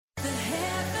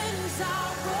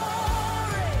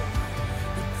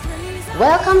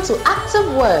Welcome to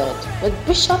Active Word with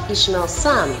Bishop Ishmael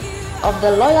Sam of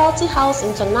the Loyalty House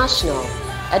International,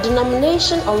 a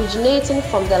denomination originating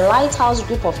from the Lighthouse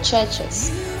Group of Churches,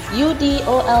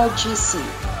 UDOLGC.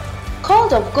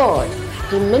 Called of God,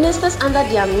 he ministers under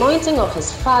the anointing of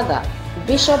his father,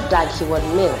 Bishop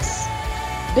Dahwenya Mills.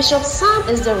 Bishop Sam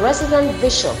is the resident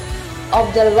bishop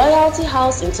of the Loyalty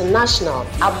House International,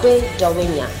 Abbey,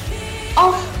 Dahwenya,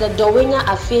 off the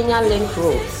Dahwenya Link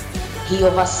Road. He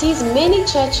oversees many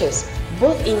churches,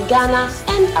 both in Ghana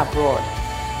and abroad.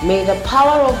 May the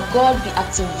power of God be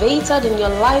activated in your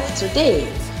life today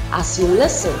as you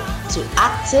listen to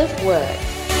Active Word.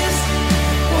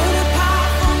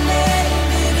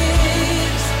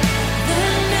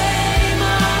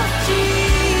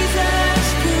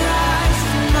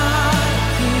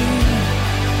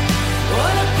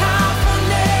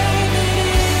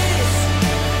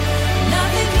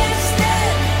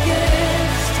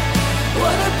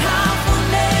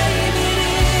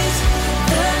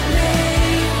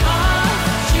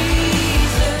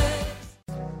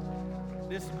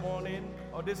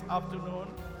 This afternoon,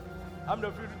 how many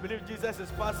of you believe Jesus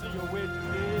is passing your way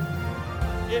today?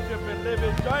 If you believe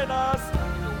it, join us to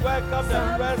welcome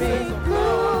the presence of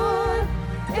God.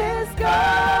 Is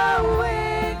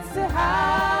going to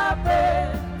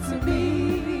happen to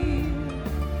me,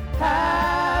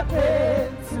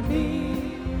 happen to me.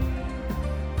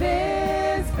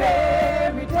 This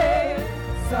very day,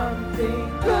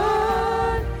 something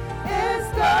good is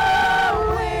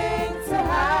going to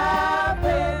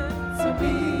happen.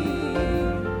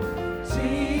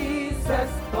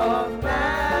 Of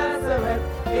Nazareth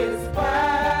is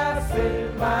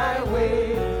passing my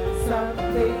way.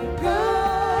 Something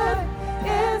good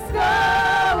is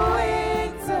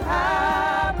going to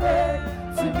happen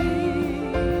to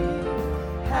me.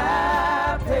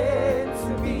 Happen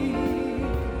to me.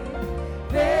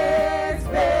 This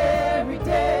very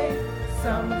day,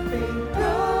 something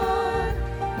good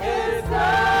is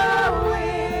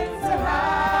going to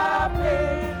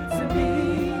happen to me.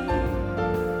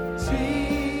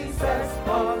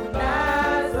 Of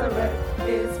Nazareth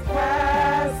is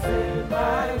passing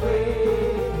my way.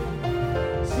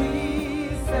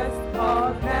 Jesus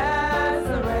of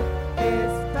Nazareth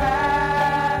is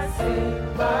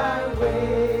passing my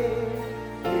way.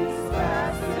 He's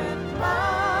passing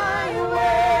my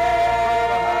way.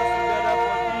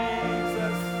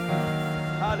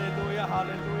 Hallelujah,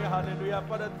 hallelujah, hallelujah.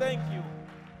 Father, thank you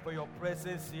for your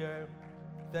presence here.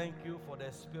 Thank you for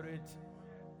the Spirit.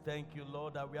 Thank you,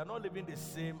 Lord, that we are not living the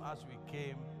same as we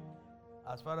came.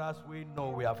 As far as we know,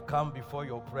 we have come before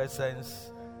your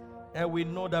presence, and we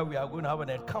know that we are going to have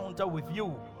an encounter with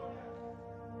you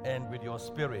and with your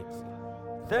Spirit.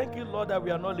 Thank you, Lord, that we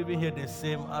are not living here the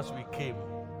same as we came.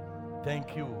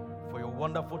 Thank you for your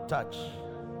wonderful touch.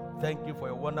 Thank you for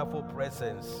your wonderful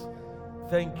presence.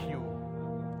 Thank you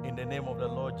in the name of the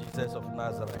Lord Jesus of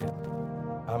Nazareth.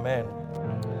 Amen.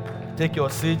 Take your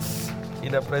seats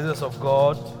in the presence of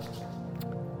God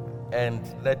and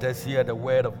let us hear the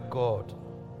word of God.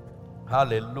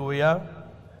 Hallelujah.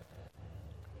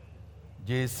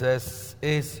 Jesus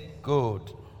is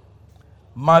good.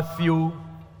 Matthew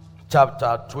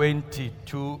chapter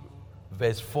 22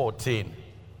 verse 14.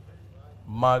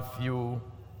 Matthew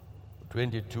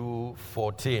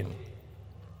 22:14.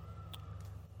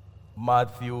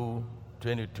 Matthew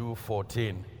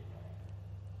 22:14.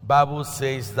 Bible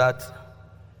says that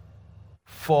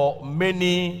for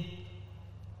many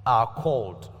are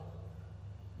called.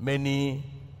 Many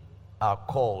are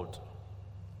called.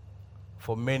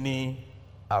 For many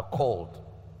are called.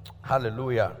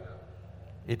 Hallelujah.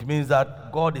 It means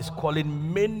that God is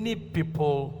calling many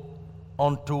people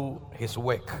onto his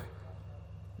work.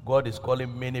 God is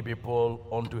calling many people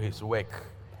onto his work.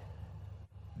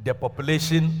 The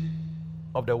population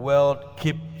of the world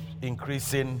keeps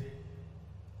increasing.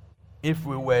 If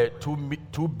we were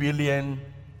 2 billion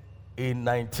in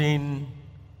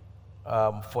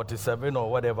 1947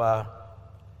 or whatever,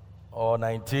 or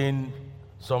 19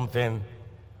 something,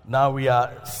 now we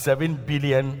are 7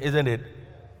 billion, isn't it?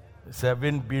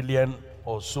 7 billion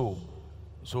or so.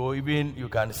 So even you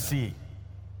can see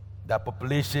that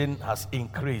population has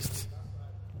increased.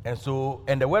 And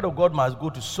the word of God must go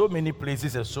to so many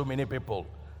places and so many people.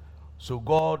 So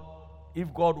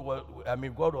if God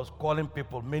was calling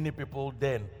people, many people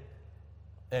then,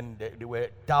 and they were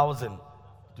 1,000.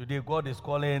 Today, God is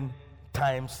calling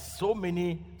times so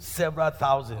many, several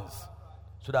thousands,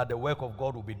 so that the work of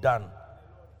God will be done.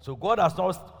 So God has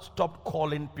not stopped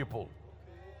calling people.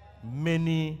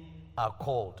 Many are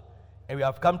called. And we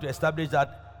have come to establish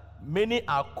that many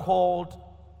are called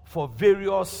for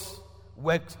various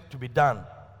works to be done.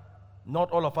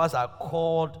 Not all of us are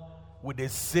called with the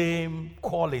same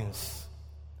callings.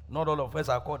 Not all of us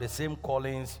are called the same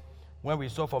callings. When we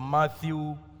saw from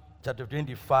Matthew chapter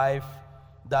 25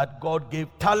 that God gave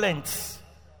talents.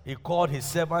 He called his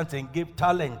servants and gave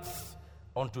talents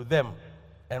unto them.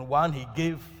 And one he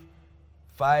gave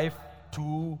 5,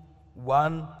 2,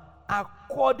 1,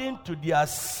 according to their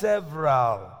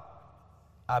several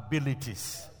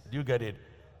abilities. Do you get it?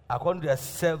 According to their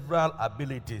several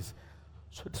abilities.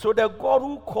 So the God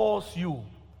who calls you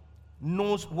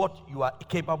knows what you are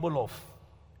capable of.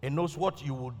 He knows what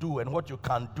you will do and what you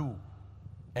can do.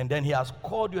 And then he has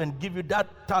called you and give you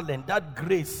that talent, that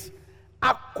grace,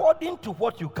 according to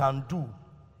what you can do.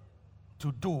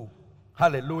 To do.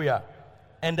 Hallelujah.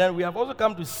 And then we have also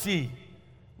come to see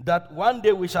that one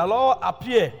day we shall all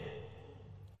appear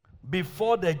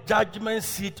before the judgment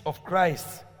seat of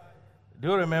Christ. Do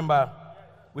you remember?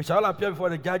 We shall all appear before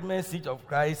the judgment seat of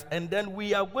Christ, and then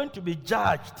we are going to be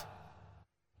judged.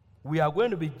 We are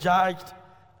going to be judged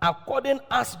according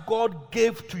as God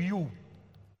gave to you.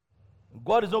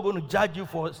 God is not going to judge you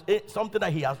for something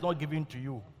that he has not given to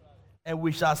you. And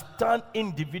we shall stand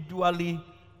individually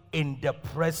in the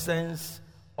presence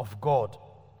of God.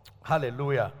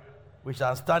 Hallelujah. We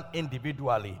shall stand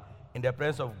individually in the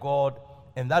presence of God.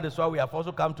 And that is why we have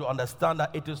also come to understand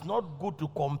that it is not good to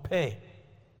compare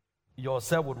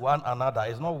yourself with one another.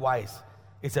 It's not wise.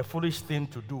 It's a foolish thing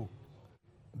to do.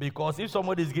 Because if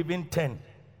somebody is giving 10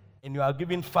 and you are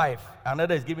giving 5,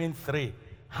 another is giving 3,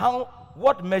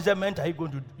 what measurement are you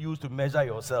going to use to measure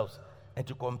yourselves and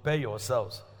to compare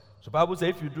yourselves? So the Bible says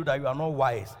if you do that, you are not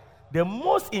wise. The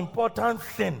most important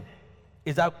thing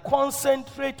is that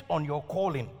concentrate on your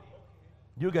calling.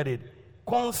 You get it?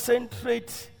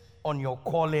 Concentrate on your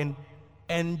calling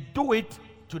and do it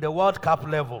to the World Cup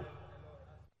level.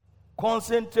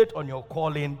 Concentrate on your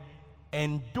calling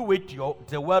and do it to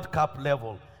the World Cup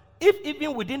level. If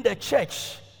even within the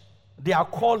church there are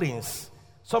callings,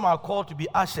 some are called to be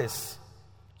ushers,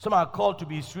 some are called to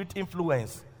be sweet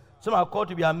influence, some are called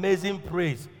to be amazing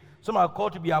praise, some are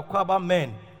called to be akwaba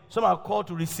men, some are called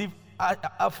to receive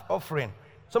offering,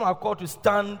 some are called to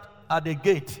stand at the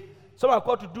gate, some are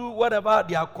called to do whatever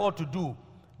they are called to do.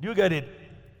 Do you get it?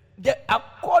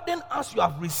 According as you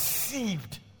have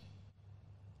received,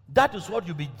 that is what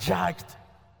you'll be judged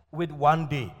with one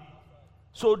day.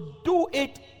 So do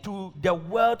it to the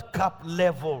World Cup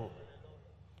level.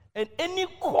 And any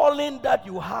calling that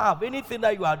you have, anything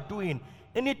that you are doing,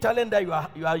 any talent that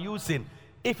you are using,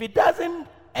 if it doesn't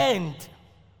end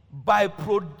by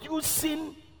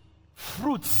producing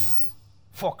fruits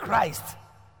for Christ,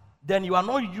 then you are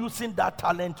not using that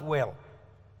talent well.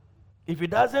 If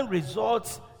it doesn't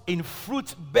result in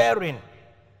fruit bearing,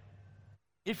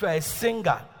 if you are a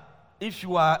singer, if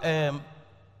you are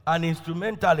an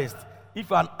instrumentalist, if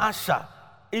you are an usher,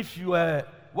 if you are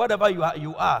whatever you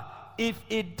are, if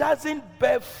it doesn't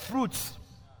bear fruits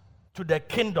to the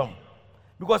kingdom,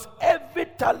 because every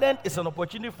talent is an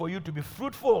opportunity for you to be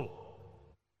fruitful.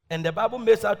 And the Bible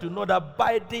makes us to know that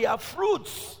by their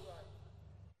fruits,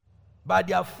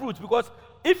 because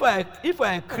if I am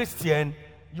a Christian,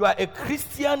 you are a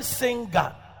Christian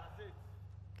singer.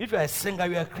 If you are a singer,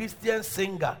 you are a Christian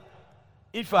singer.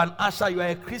 If you are an usher, you are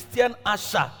a Christian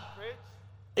usher.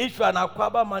 If you are an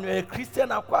akwaba man, you are a Christian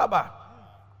akwaba.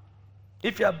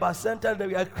 If you are bacenta,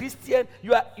 you are a Christian.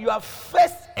 You are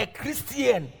first a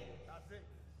Christian.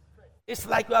 It's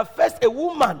like you are first a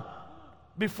woman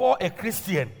before a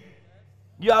Christian.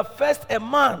 You are first a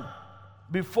man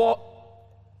before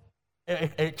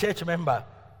a church member.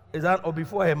 Is that, or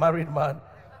before a married man?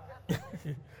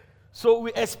 So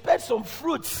we expect some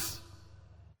fruits.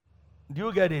 Do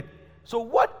you get it? So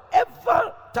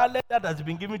whatever talent that has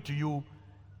been given to you,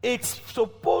 it's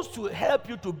supposed to help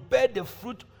you to bear the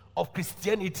fruit of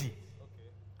Christianity. Okay.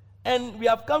 And we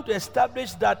have come to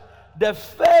establish that the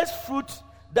first fruit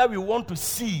that we want to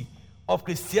see of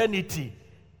Christianity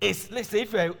is, let's say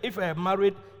if you are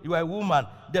married, you are a woman,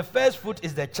 the first fruit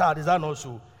is the child. Is that not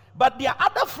so? But there are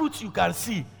other fruits you can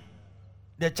see.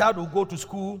 The child will go to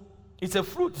school, it's a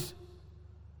fruit.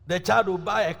 The child will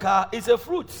buy a car, it's a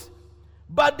fruit.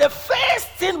 But the first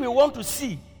thing we want to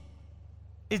see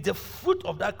is the fruit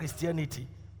of that Christianity.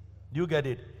 Do you get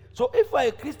it? So if you are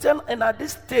a Christian and at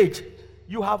this stage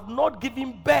you have not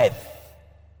given birth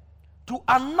to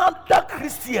another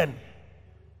Christian,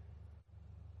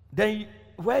 then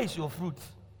where is your fruit?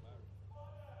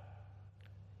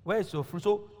 Where is your fruit?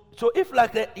 So if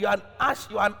like you are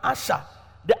an usher,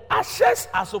 the ushers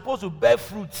are supposed to bear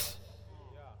fruits.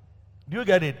 Do you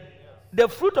get it? The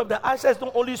fruit of the ushers is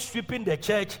not only sweeping the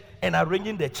church and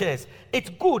arranging the chairs. It's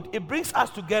good. It brings us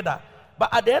together. But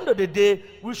at the end of the day,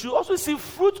 we should also see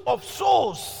fruit of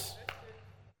souls.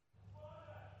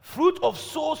 Fruit of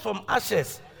souls from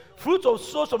ashes. Fruit of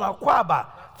souls from Aquaba.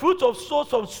 Fruit of souls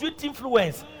from sweet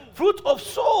influence. Fruit of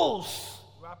souls.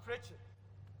 We are preaching.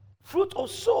 Fruit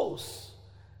of souls.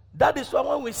 That is why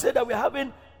when we say that we're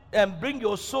having bring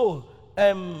your soul,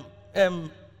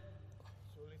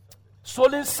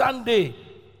 Souling Sunday,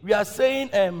 we are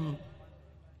saying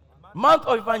month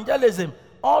of evangelism,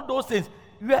 all those things.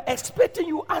 We are expecting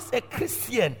you as a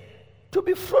Christian to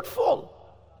be fruitful.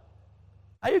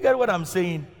 Are you getting what I'm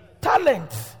saying?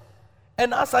 Talent.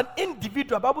 And as an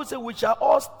individual, the Bible says we shall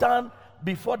all stand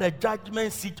before the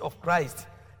judgment seat of Christ.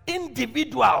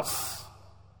 Individuals.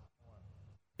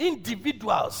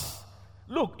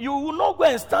 Look, you will not go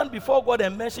and stand before God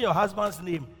and mention your husband's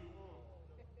name.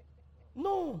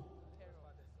 No.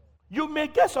 You may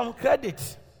get some credit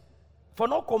for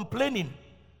not complaining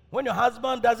when your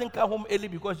husband doesn't come home early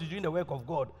because he's doing the work of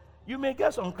God. You may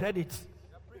get some credit.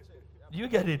 Do you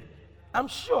get it? I'm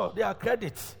sure there are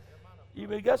credits. You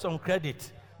may get some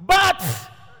credit. But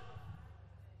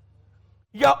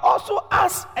you are also,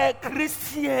 as a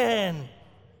Christian,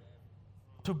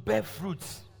 to bear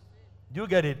fruits. Do you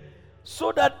get it?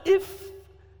 So that if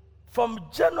from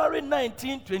January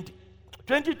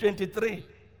 2023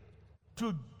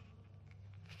 to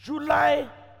July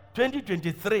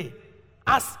 2023,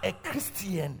 as a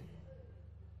Christian,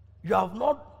 you have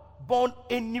not borne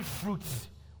any fruit,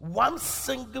 one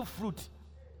single fruit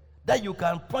that you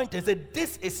can point and say,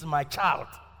 this is my child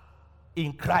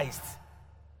in Christ,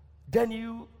 then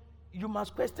you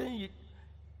must question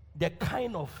the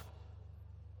kind of,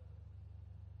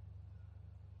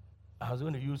 I was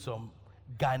going to use some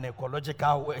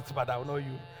gynecological words, but I will not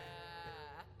use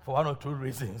for one or two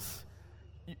reasons.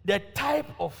 The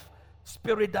type of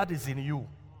spirit that is in you.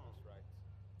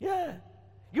 Yeah.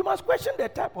 You must question the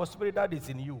type of spirit that is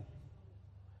in you.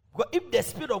 Because if the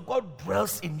Spirit of God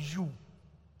dwells in you,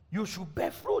 you should bear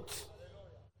fruit.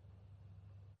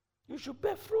 You should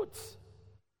bear fruit.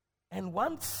 And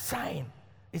one sign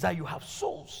is that you have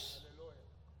souls.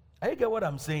 Are you get what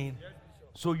I'm saying?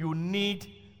 So you need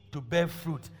to bear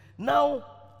fruit. Now,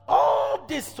 all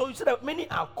this, so you see that many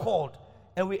are called,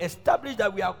 and we established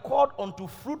that we are called unto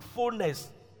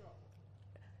fruitfulness.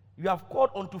 You have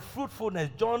called unto fruitfulness.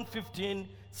 John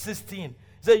 15:16.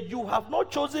 Say, you have not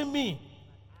chosen me,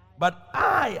 but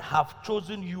I have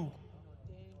chosen you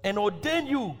and ordained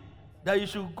you that you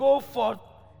should go forth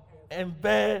and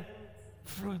bear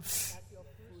fruits,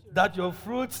 that your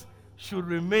fruits should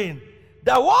remain.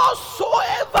 That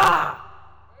whatsoever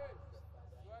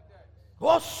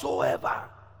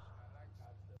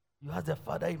you ask the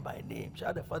Father in my name,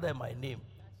 shall the Father in my name,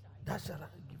 that shall I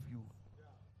give you.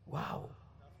 Wow.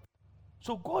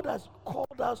 So God has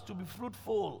called us to be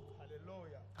fruitful.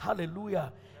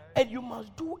 Hallelujah. And you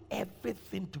must do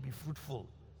everything to be fruitful.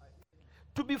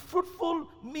 To be fruitful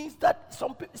means that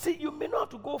some people, see, you may not have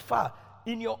to go far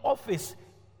in your office,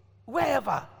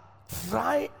 wherever.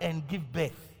 Try and give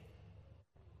birth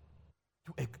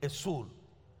to a soul.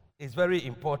 It's very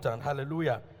important.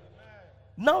 Hallelujah.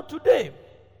 Now today,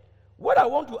 what I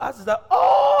want to ask is that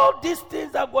all these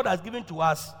things that God has given to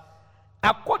us,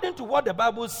 according to what the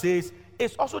Bible says,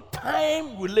 is also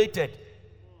time related.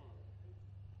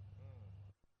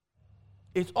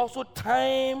 It's also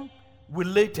time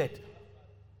related.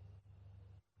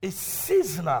 It's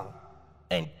seasonal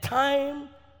and time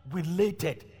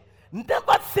related.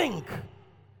 Never think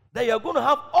that you're going to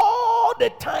have all the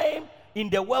time in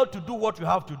the world to do what you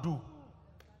have to do.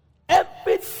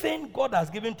 Everything God has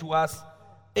given to us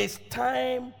is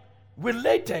time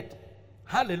related.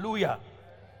 Hallelujah.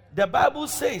 The Bible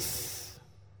says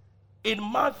in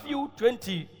Matthew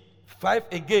 25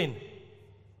 again,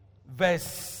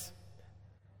 verse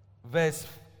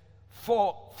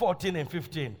 14 and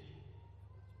 15.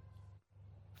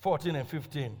 14 and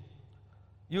 15.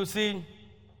 You see,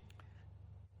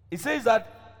 it says that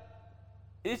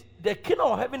the kingdom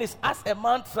of heaven is as a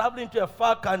man traveling to a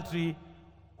far country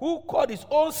who called his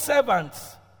own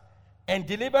servants and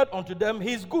delivered unto them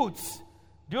his goods.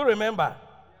 Do you remember?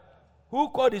 Who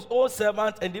called his own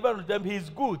servants and delivered unto them his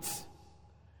goods.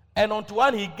 And unto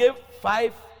one he gave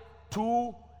 5,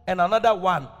 2, and another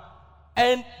 1.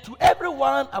 And to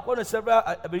everyone according to several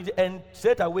abilities, and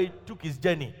straight away took his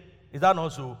journey. Is that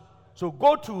not so? So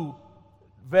go to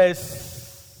verse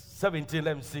 17.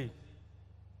 Let me see.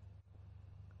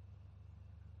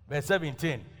 Verse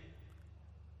 17.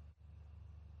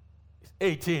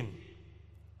 18.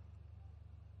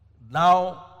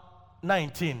 Now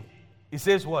 19. It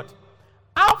says what?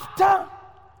 After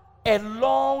a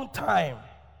long time.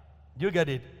 Do you get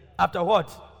it? After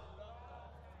what?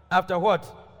 After what?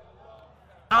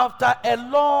 After a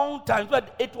long time.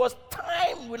 But it was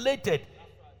time related.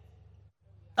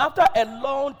 After a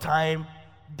long time,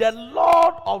 the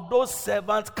Lord of those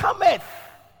servants cometh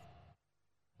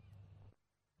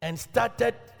and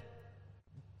started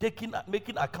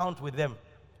making account with them,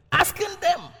 asking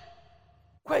them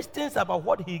questions about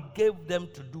what he gave them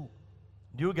to do.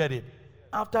 Do you get it?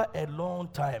 After a long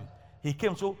time, he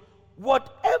came. So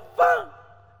whatever,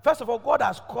 first of all, God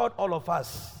has called all of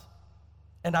us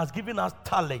and has given us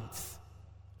talents.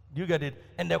 Do you get it?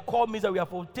 And the call means that we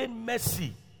have obtained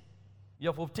mercy. You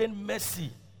have obtained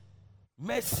mercy.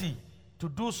 Mercy to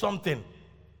do something.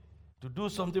 To do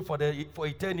something for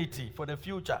eternity, for the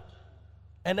future.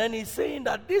 And then he's saying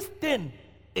that this thing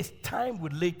is time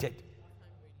related.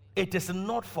 It is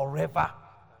not forever.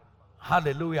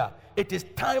 Hallelujah. It is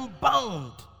time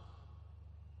bound.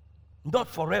 Not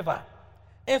forever.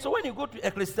 And so when you go to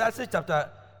Ecclesiastes chapter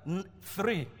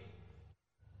 3,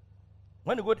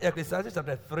 when you go to Ecclesiastes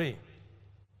chapter 3,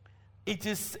 it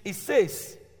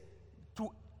says,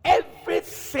 to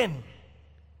everything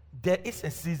there is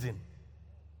a season.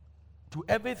 To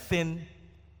everything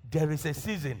there is a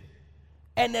season.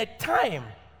 And a time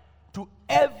to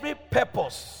every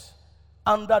purpose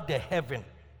under the heaven.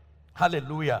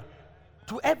 Hallelujah.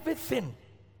 To everything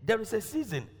there is a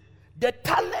season. The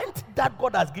talent that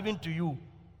God has given to you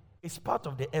is part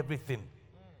of the everything.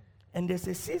 And there's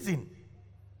a season.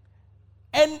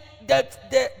 And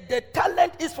that the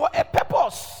talent is for a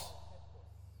purpose.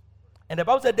 And the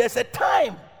Bible said there's a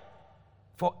time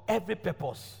for every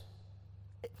purpose.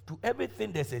 To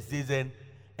everything there's a season,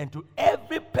 and to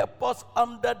every purpose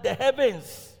under the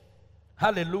heavens.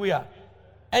 Hallelujah.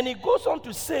 And he goes on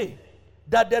to say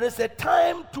that there is a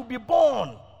time to be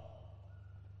born.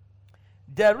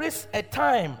 There is a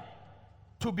time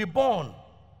to be born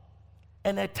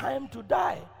and a time to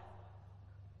die.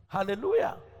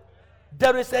 Hallelujah.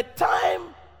 There is a time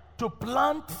to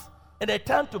plant and a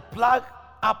time to plug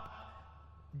up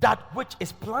that which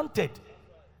is planted.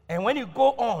 And when you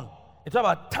go on, it's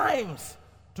about times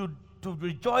to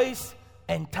rejoice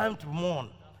and time to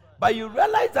mourn. But you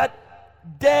realize that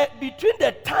between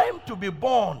the time to be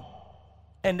born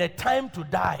and the time to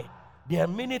die, there are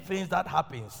many things that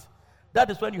happens. That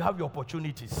is when you have your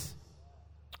opportunities.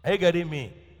 Are you getting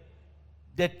me?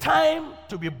 The time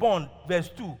to be born, verse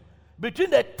 2.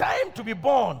 Between the time to be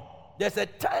born, there's a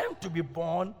time to be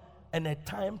born and a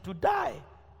time to die.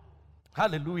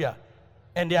 Hallelujah.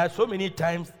 And there are so many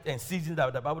times and seasons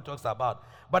that the Bible talks about.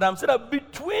 But I'm saying that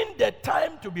between the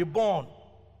time to be born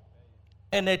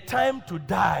and the time to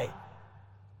die,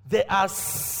 there are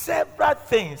several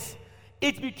things.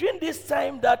 It's between this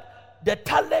time that the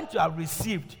talent you have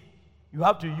received, you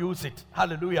have to use it.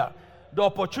 Hallelujah. The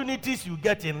opportunities you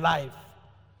get in life,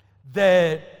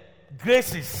 the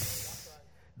graces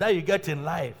that you get in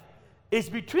life, it's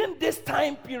between this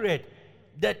time period,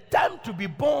 the time to be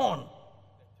born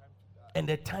and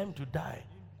the time to die.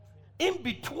 In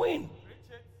between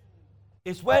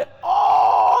is where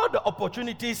all the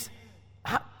opportunities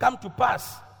come to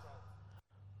pass.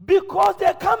 Because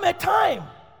there come a time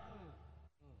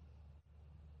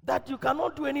that you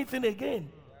cannot do anything again.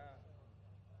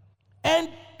 And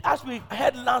as we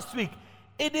heard last week,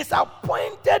 it is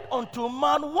appointed unto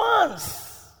man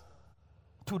once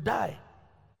to die.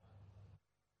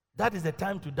 That is the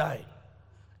time to die.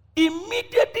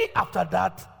 Immediately after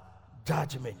that,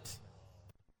 judgment.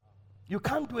 You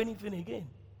can't do anything again.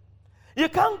 You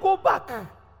can't go back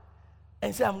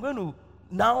and say, I'm going to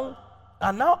now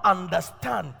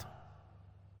understand.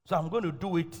 So I'm going to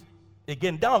do it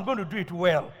again. Now I'm going to do it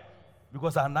well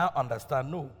because I now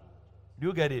understand. No. Do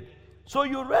you get it? So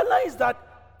you realize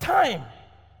that time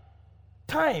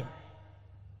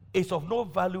is of no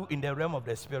value in the realm of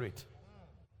the spirit.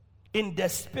 In the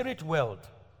spirit world,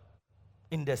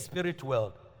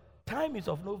 time is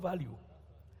of no value.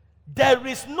 There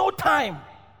is no time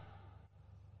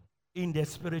in the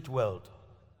spirit world.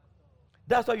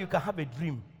 That's why you can have a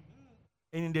dream.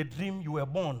 And in the dream, you were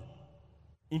born.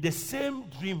 In the same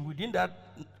dream, within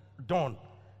that dawn,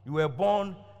 you were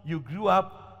born, you grew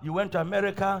up, you went to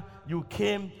America, you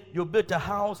came, you built a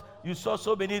house, you saw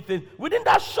so many things. Within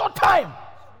that short time,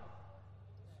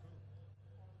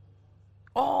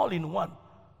 all in one.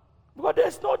 Because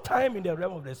there's no time in the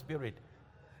realm of the spirit.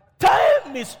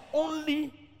 Time is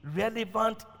only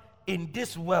relevant in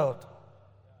this world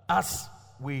as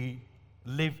we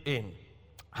live in.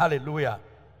 Hallelujah.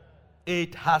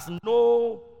 It has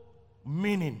no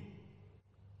meaning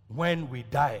when we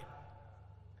die.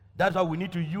 That's why we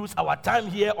need to use our time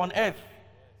here on earth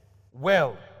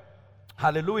well.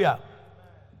 Hallelujah.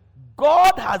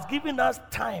 God has given us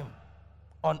time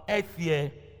on earth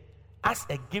here as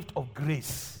a gift of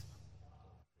grace.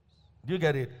 Do you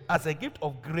get it? As a gift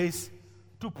of grace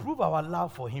to prove our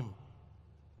love for him.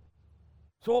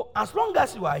 So as long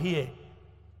as you are here,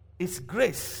 it's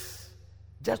grace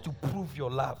just to prove your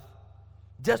love,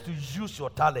 just to use your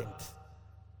talent.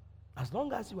 As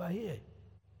long as you are here,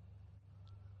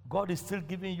 God is still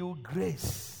giving you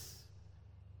grace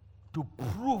to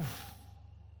prove.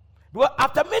 Well,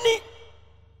 after many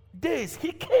days,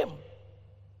 he came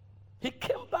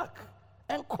back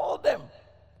and called them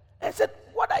and said,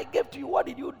 what I gave to you, what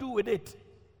did you do with it?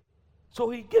 So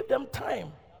he gave them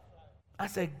time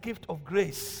as a gift of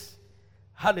grace.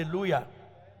 Hallelujah.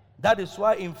 That is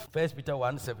why in 1 Peter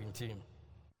 1:17,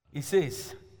 it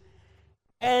says,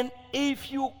 and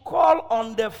if you call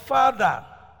on the Father,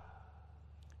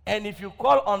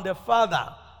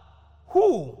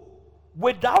 who,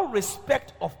 without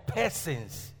respect of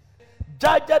persons,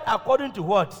 judged according to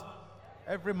what?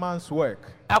 Every man's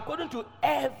work. According to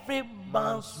every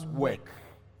man's work.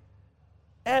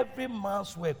 Every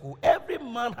man's work. Every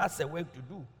man has a work to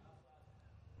do.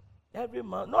 Every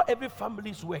man, not every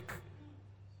family's work.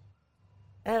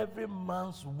 Every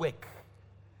man's work.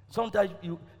 Sometimes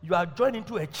you are joined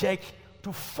into a church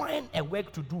to find a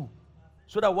work to do.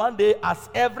 So that one day, as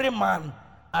every man,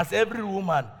 as every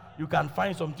woman, you can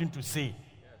find something to say. Yes.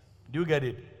 Do you get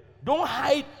it? Don't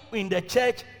hide in the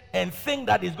church and think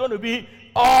that it's going to be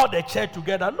all the church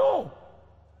together. No.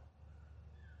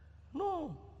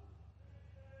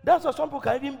 That's why some people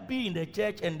can even be in the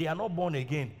church and they are not born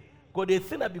again. Because they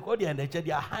think that because they are in the church,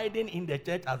 they are hiding in the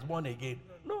church as born again.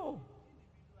 No.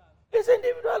 It's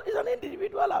individual. It's an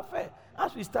individual affair.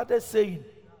 As we started saying,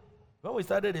 when we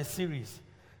started the series.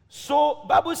 So,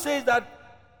 Bible says that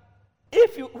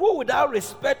if you, who without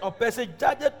respect of person,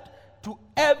 judge it to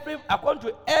every, according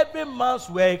to every man's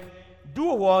work,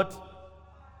 do what?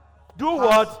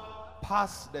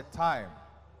 Pass the time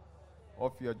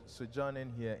of your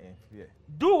sojourning here in fear.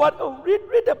 Do what? Oh,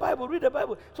 read the Bible. Read the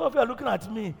Bible. Some of you are looking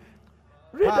at me.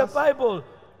 Read the Bible.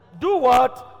 Do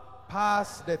what?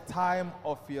 Pass the time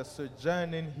of your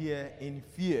sojourning here in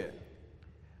fear.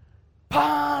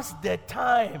 Pass the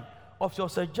time of your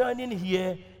sojourning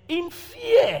here in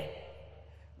fear.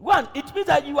 One, it means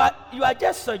that you are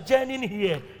just sojourning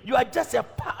here. You are just a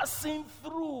passing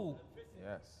through.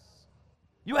 Yes.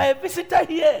 You are a visitor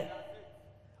here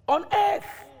on earth.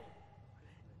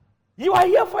 You are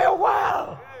here for a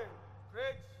while.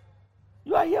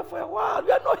 You are here for a while.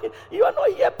 You are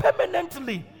not here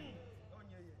permanently.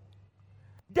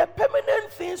 The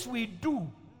permanent things we do.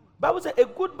 Bible says a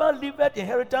good man leaveth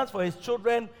inheritance for his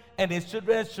children and his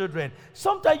children's children.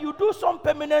 Sometimes you do some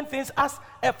permanent things as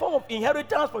a form of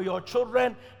inheritance for your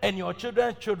children and your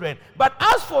children's children. But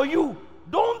as for you,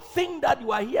 don't think that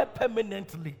you are here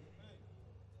permanently.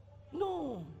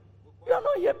 No. You are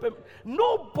not here permanently.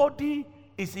 Nobody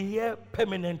is here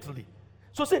permanently.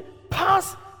 So say,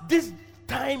 pass this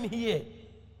time here.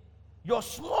 Your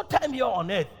small time here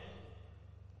on earth.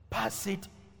 Pass it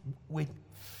with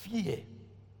fear.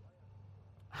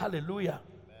 Hallelujah.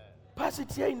 Amen. Pass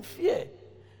it here in fear.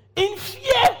 In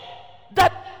fear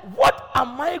that what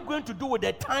am I going to do with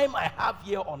the time I have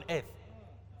here on earth?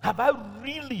 Have I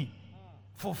really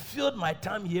fulfilled my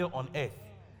time here on earth?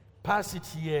 Pass it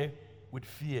here with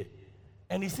fear.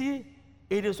 And you see,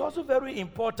 it is also very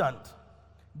important.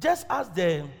 Just as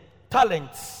the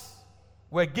talents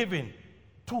were given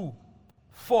 2,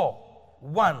 4,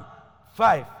 1,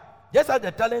 5. Just as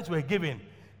the talents were given,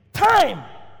 time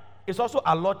is also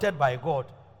allotted by God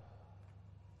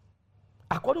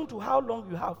according to how long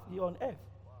you have here on earth.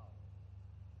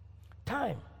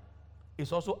 Time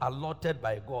is also allotted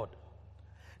by God.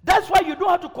 That's why you don't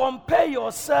have to compare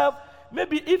yourself.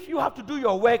 Maybe if you have to do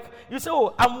your work, you say,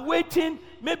 oh, I'm waiting.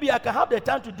 Maybe I can have the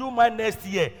time to do mine next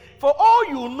year. For all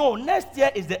you know, next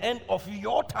year is the end of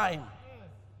your time.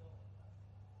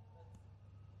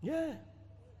 Yeah.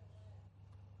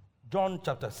 John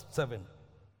chapter 7.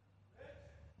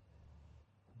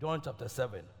 John chapter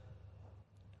 7,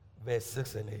 verse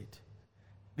 6 and 8.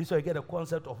 This is where you get the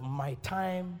concept of my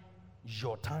time,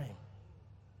 your time.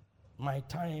 My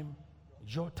time,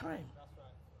 your time.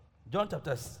 John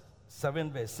chapter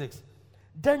 7, verse 6.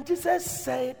 Then Jesus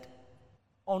said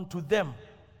unto them,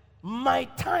 my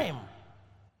time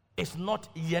is not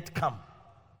yet come.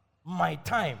 My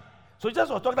time. So Jesus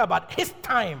was talking about his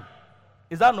time.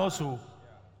 Is that not so?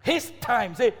 His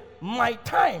time. Say, my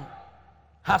time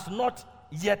has not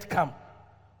yet come.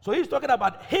 So he's talking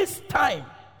about his time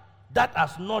that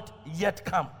has not yet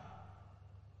come.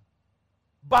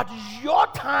 But your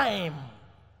time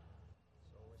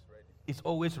is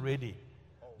always ready.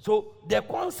 So the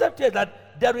concept is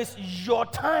that there is your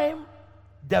time,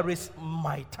 there is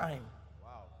my time.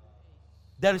 Wow.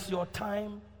 There is your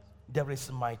time, there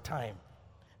is my time.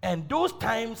 And those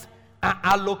times are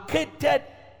allocated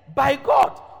by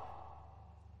God.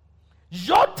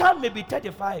 Your time may be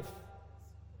 35.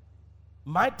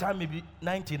 My time may be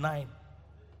 99.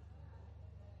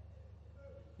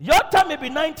 Your time may be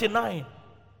 99.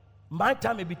 My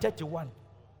time may be 31.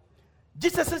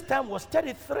 Jesus' time was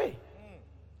 33.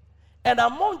 And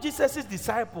among Jesus'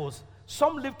 disciples,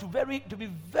 some lived to be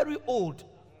very old,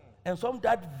 and some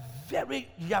died very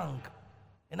young.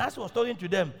 And as he was talking to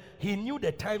them, he knew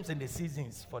the times and the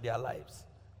seasons for their lives.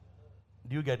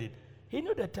 Do you get it? He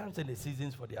knew the times and the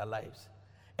seasons for their lives.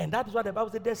 And that is what the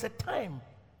Bible said. There's a time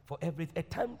for everything.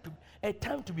 A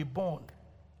time to be born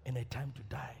and a time to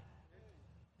die.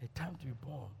 A time to be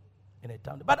born and a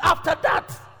time to... But after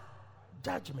that,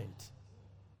 judgment.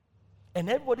 And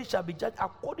everybody shall be judged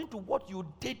according to what you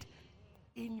did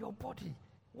in your body,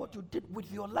 what you did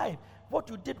with your life, what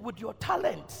you did with your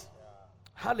talents.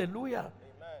 Hallelujah.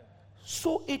 Amen.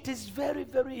 So it is very,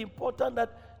 very important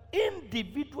that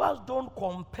individuals don't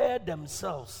compare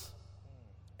themselves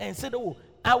and say, oh,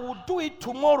 I will do it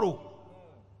tomorrow.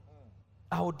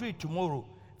 I will do it tomorrow.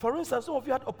 For instance, some of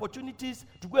you had opportunities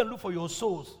to go and look for your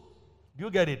souls. Do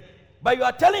you get it? But you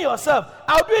are telling yourself,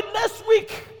 I'll do it next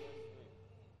week.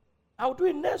 I'll do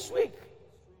it next week.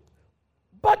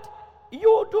 But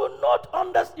you do not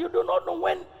understand, you do not know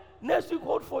when next week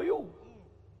holds for you.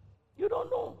 You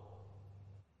don't know.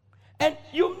 And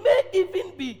you may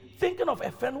even be thinking of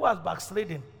a friend who has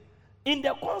backslidden. In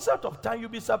the concept of time, you'll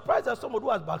be surprised that somebody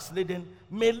who has backslidden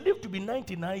may live to be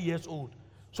 99 years old.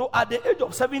 So at the age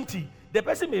of 70, the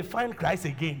person may find Christ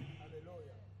again.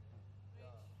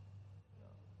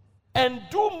 And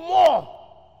do more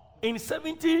in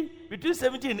 70, between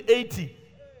 70 and 80.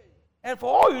 And for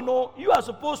all you know, you are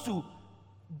supposed to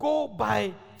go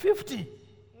by 50. You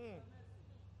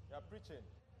are preaching.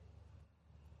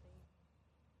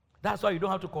 That's why you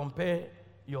don't have to compare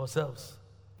yourselves.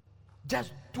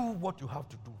 Just do what you have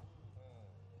to do.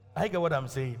 I get what I'm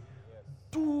saying. Yes.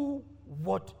 Do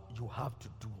what you have to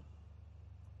do.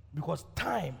 Because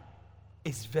time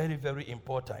is very, very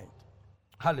important.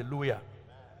 Hallelujah.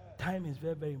 Time is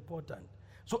very, very important.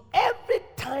 So every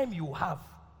time you have,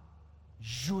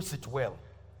 use it well.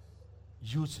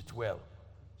 Use it well.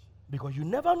 Because you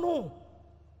never know.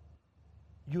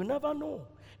 You never know.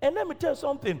 And let me tell you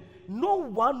something. No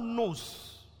one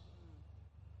knows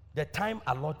the time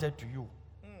allotted to you.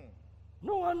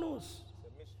 No one knows.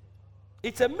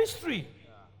 It's a mystery.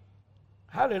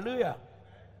 Hallelujah.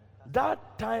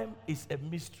 That time is a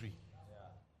mystery.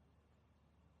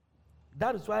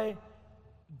 That is why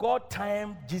God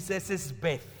timed Jesus'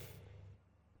 birth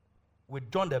with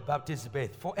John the Baptist's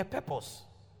birth for a purpose.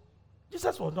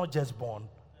 Jesus was not just born.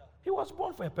 He was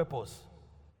born for a purpose.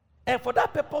 And for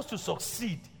that purpose to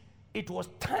succeed, it was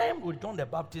timed with John the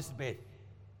Baptist's birth.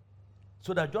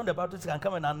 So that John the Baptist can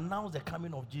come and announce the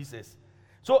coming of Jesus.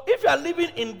 So if you are living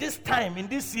in this time, in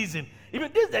this season,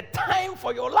 even this is the time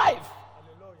for your life.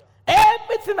 Hallelujah.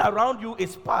 Everything around you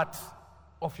is part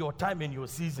of your time and your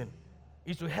season.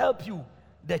 It's to help you.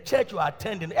 The church you are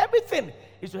attending, everything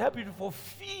is to help you to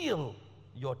fulfill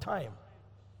your time.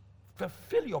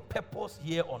 Fulfill your purpose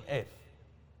here on earth.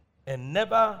 And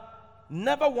never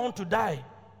want to die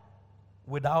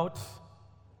without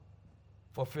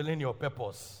fulfilling your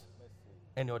purpose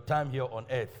and your time here on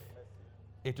earth.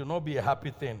 It will not be a happy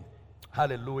thing.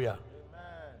 Hallelujah.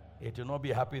 Amen. It will not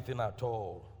be a happy thing at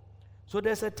all. So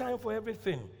there's a time for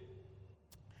everything.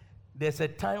 There's a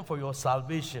time for your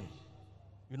salvation.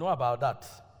 You know about that.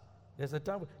 There's a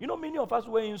time. You know, many of us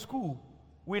were in school.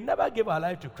 We never gave our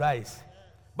life to Christ.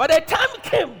 But the time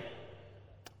came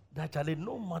that actually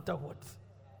no matter what,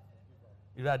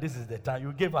 you know, this is the time.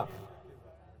 You give up.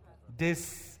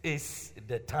 This is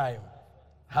the time.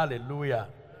 Hallelujah.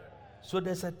 So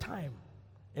there's a time.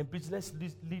 And please, let's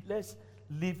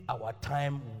live our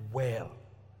time well.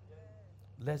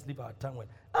 Let's live our time well.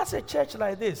 As a church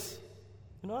like this,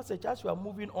 you know, as a church we are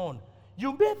moving on,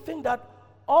 you may think that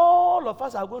all of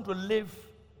us are going to live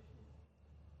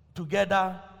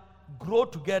together, grow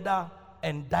together,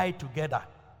 and die together.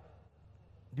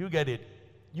 Do you get it?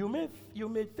 You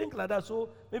may think like that. So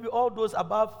maybe all those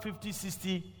above 50,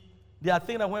 60, they are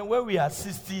thinking that when we are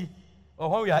 60 or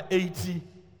when we are 80,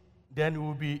 then we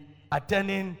will be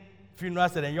attending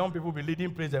funerals and the young people will be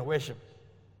leading praise and worship.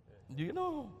 Do you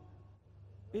know?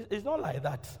 It's not like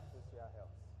that.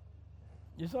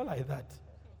 It's not like that.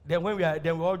 Then we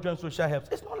all join social help.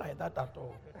 It's not like that at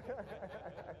all.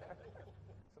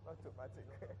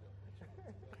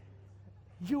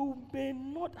 You may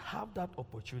not have that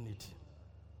opportunity.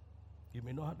 You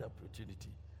may not have that opportunity.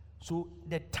 So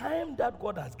the time that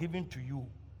God has given to you,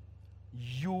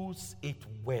 use it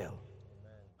well.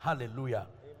 Amen. Hallelujah.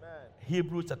 Amen.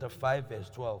 Hebrews chapter 5 verse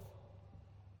 12.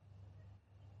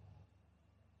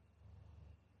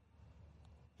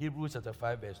 Hebrews chapter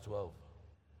 5 verse 12.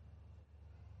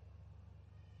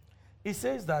 It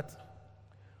says that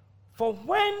for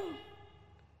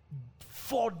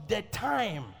the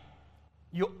time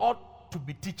you ought to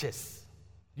be teachers.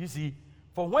 You see,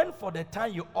 for the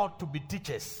time you ought to be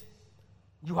teachers.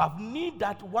 You have need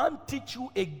that one teach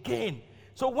you again.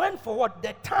 So when for what?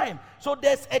 The time. So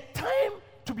there's a time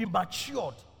to be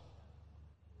matured.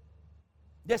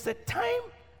 There's a time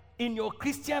in your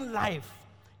Christian life,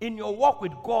 in your walk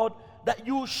with God, that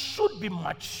you should be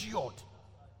matured.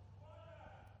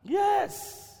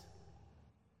 Yes.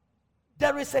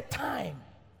 There is a time.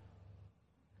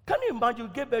 Can you imagine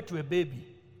you gave birth to a baby?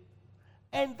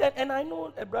 And I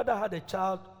know a brother had a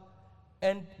child,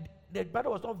 and the brother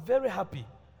was not very happy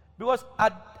because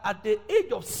at the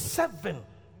age of 7,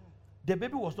 the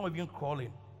baby was not even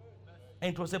crawling.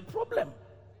 And it was a problem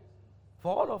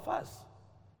for all of us.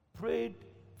 Prayed,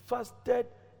 fasted,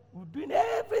 we were doing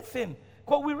everything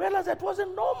because we realized that it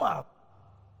wasn't normal.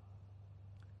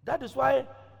 That is why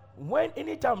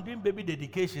anytime I'm doing baby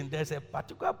dedication, there's a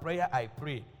particular prayer I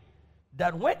pray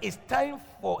that when it's time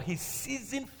for his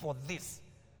season for this,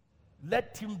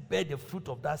 let him bear the fruit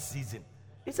of that season.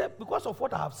 He said, because of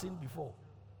what I have seen before.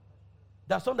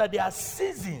 That's not that there are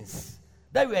seasons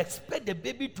that you expect the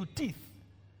baby to teeth.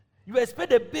 You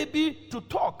expect the baby to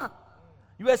talk.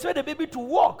 You expect the baby to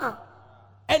walk.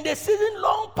 And the season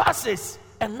long passes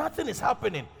and nothing is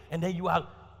happening. And then you are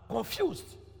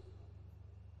confused.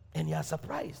 And you are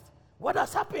surprised. What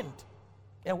has happened?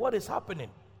 And what is happening?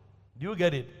 Do you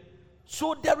get it?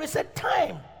 So there is a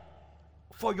time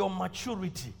for your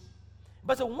maturity.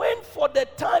 But so when for the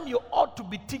time you ought to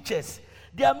be teachers,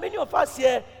 there are many of us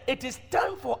here, it is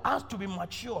time for us to be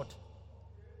matured.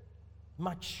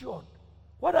 Matured.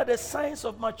 What are the signs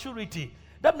of maturity?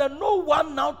 That no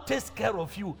one now takes care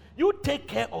of you. You take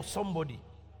care of somebody.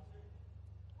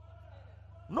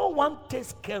 No one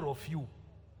takes care of you.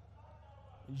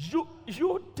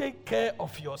 You take care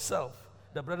of yourself.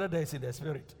 The brother there is in the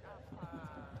spirit.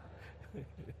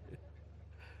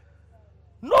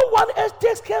 No one else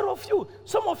takes care of you.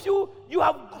 Some of you, you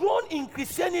have grown in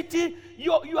Christianity.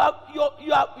 You have.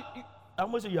 I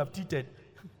must say you have teethed.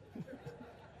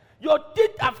 Your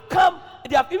teeth have come.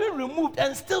 They have even removed,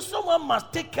 and still someone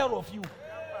must take care of you.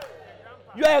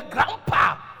 You are a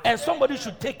grandpa, and somebody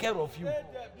should take care of you.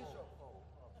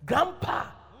 Grandpa,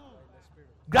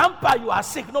 you are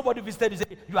sick. Nobody visited you.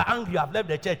 Say you are angry. You have left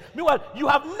the church. Meanwhile, you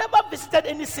have never visited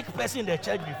any sick person in the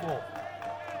church before.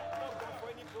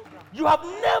 You have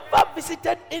never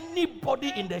visited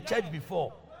anybody in the church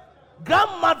before.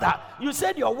 Grandmother, you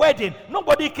said your wedding,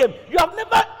 nobody came. You have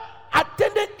never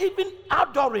attended even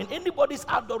outdooring. Anybody's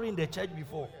outdooring in the church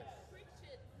before.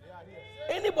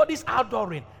 Anybody's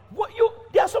outdooring.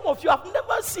 There are some of you, I've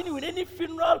never seen you in any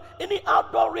funeral, any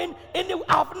outdooring,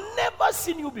 I've never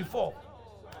seen you before.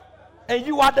 And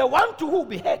you are the one who will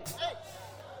be hurt.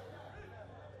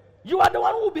 You are the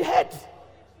one who will be hurt.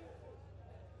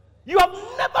 You have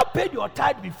never paid your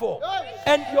tithe before,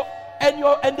 and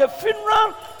the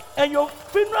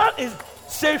funeral is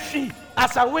Sefi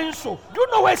as a winso. Do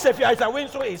you know where Sefi as a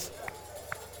winso is?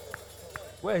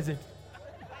 Where is it?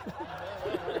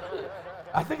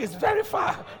 I think it's very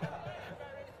far.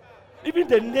 Even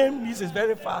the name is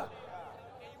very far.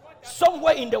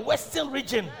 Somewhere in the western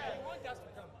region.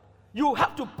 You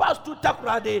have to pass through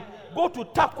Takoradi, go to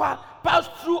Takwa, pass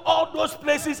through all those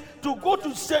places to go to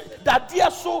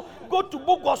Dadiaso, go to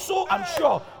Bogoso, I'm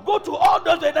sure. Go to all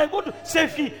those and then go to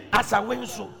Sefi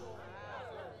Asawenso.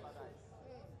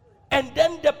 And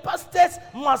then the pastors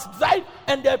must drive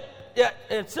and the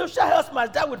social health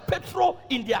must drive with petrol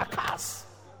in their cars.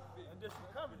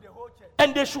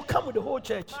 And they should come with the whole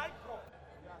church.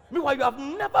 Meanwhile, you have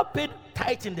never paid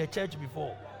tithe in the church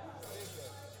before.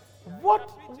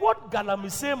 What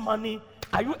Galamsey money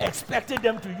are you expecting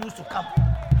them to use to come?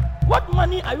 What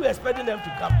money are you expecting them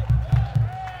to come?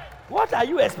 What are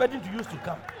you expecting to use to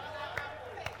come?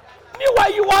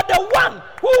 Meanwhile, you are the one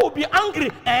who will be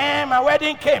angry. My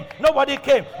wedding came, nobody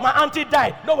came. My auntie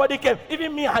died, nobody came.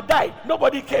 Even me, I died,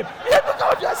 nobody came. You know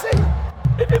what you're saying?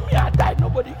 Even me, I died,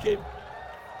 nobody came.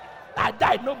 I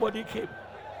died, nobody came.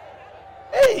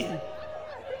 Hey!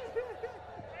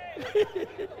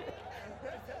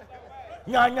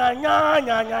 Nya nya nya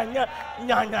nya nya nya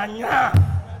nya nya nya.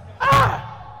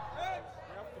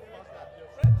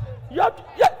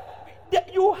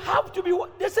 You have to be.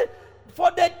 say,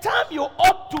 for the time you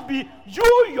ought to be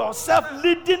you yourself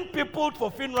leading people for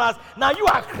funerals, now you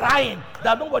are crying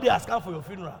that nobody has come for your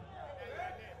funeral.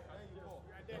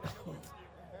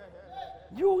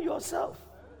 You yourself.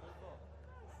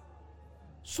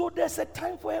 So there's a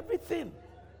time for everything.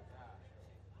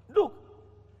 Look,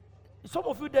 some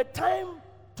of you, the time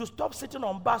to stop sitting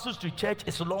on buses to church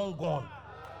is long gone.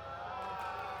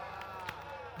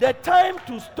 The time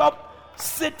to stop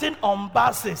sitting on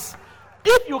buses.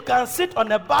 If you can sit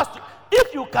on a bus,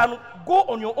 if you can go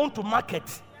on your own to market,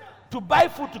 to buy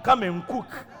food to come and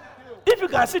cook, if you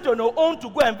can sit on your own to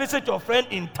go and visit your friend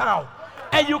in town,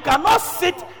 and you cannot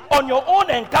sit on your own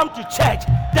and come to church,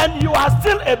 then you are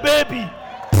still a baby.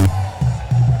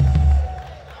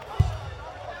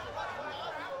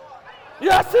 You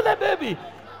are still a baby.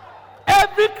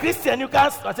 Every Christian, you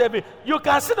can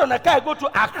sit on a car and go to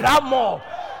Accra Mall.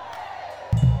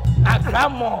 Accra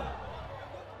Mall.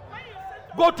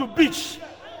 Go to beach.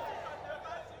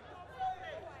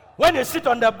 When you sit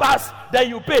on the bus, then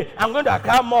you pay. I'm going to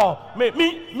Accra Mall.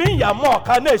 Me ya mall.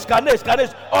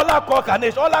 Kanesh. Ola ko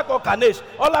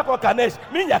Kanesh.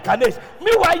 Me ya Kanesh.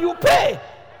 Me why you pay?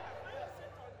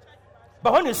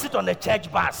 But when you sit on the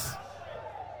church bus,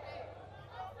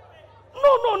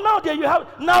 no,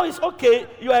 now it's okay.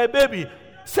 You are a baby.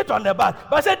 Sit on the bus.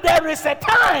 But I said there is a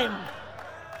time.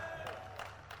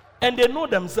 And they know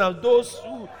themselves, those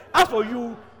who, as for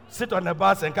you, sit on the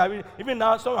bus and come. Even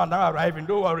now, some are now arriving,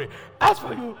 don't worry. As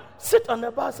for you, sit on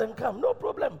the bus and come, no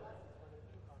problem.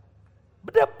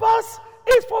 But the bus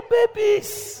is for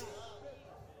babies.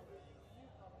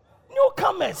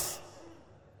 Newcomers.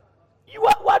 You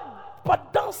are what?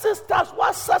 But dancing stars,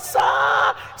 what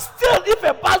sasa? Still, if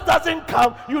a bus doesn't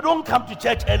come, you don't come to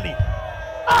church early.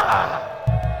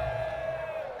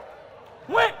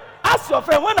 Ask your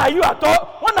friend, when are you at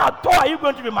all? When at all are you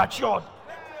going to be matured?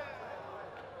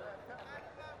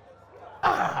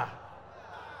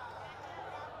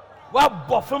 What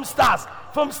about film stars?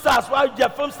 Film stars,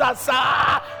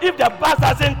 if the bus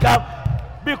doesn't come,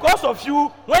 because of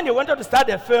you, when they wanted to start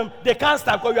the film, they can't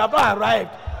start because you have not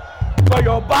arrived. But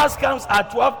your bus comes at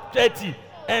 12:30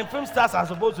 and film stars are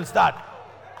supposed to start.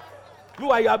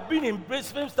 You have been in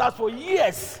film stars for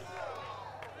years.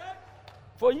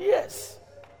 For years.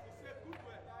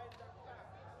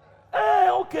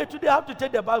 Okay, today I have to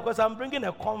take the bus because I'm bringing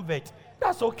a convert.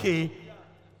 That's okay.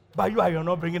 But you're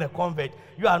not bringing a convert.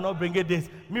 You are not bringing this.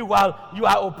 Meanwhile, you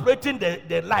are operating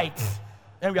the lights.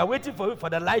 And we are waiting for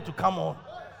the light to come on.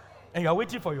 And you are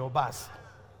waiting for your bus.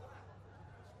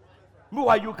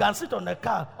 Meanwhile, you can sit on the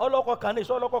car.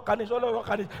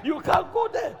 You can go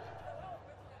there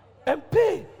and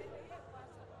pay.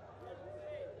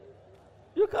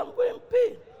 You can go and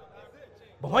pay.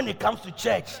 But when it comes to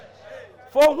church,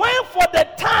 for the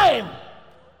time,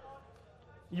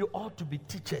 you ought to be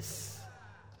teachers.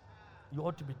 You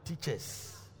ought to be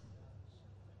teachers.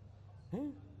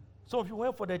 Some of you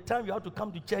went for the time, you have to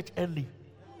come to church early.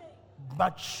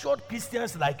 Matured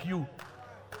Christians like you,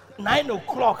 9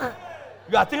 o'clock,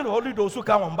 you are thinking only those who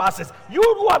come on buses. You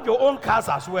who have your own cars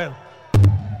as well.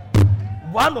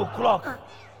 1 o'clock,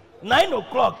 9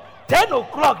 o'clock, 10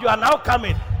 o'clock, you are now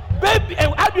coming. Baby,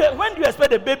 and when do you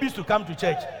expect the babies to come to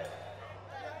church?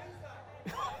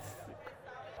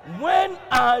 When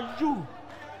are you?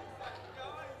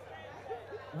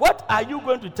 What are you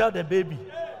going to tell the baby?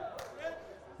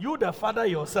 You, the father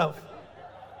yourself.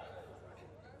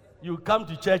 You come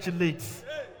to church late.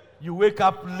 You wake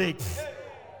up late.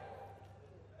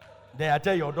 Then I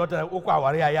tell your daughter, what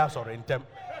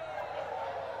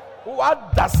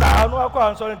does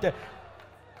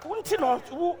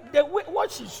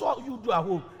what she saw you do at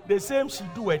home, the same she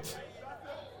do it.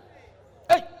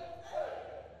 Hey.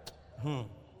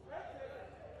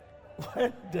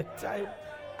 When the time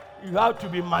you have to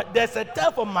be there's a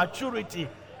time for maturity.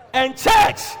 And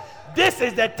church, this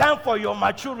is the time for your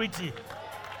maturity.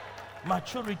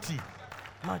 Maturity.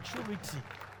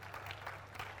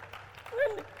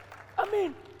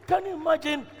 Can you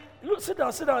imagine? You sit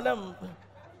down,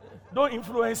 don't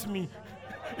influence me.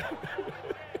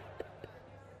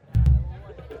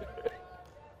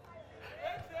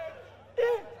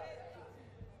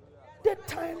 The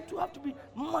time to have to be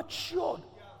matured.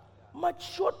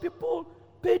 Matured people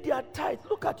pay their tithe.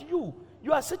 Look at you.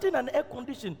 You are sitting in air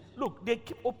condition. Look, they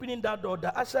keep opening that door.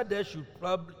 The usher there should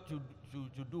probably to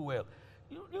do well.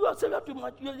 You are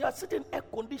sitting air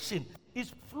condition.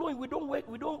 It's flowing. We don't work.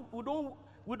 We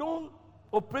don't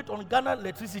operate on Ghana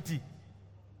electricity.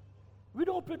 We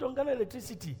don't operate on Ghana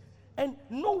electricity. And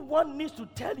no one needs to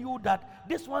tell you that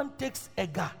this one takes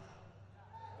ega.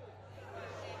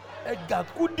 Ega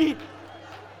kudi.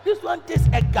 This one takes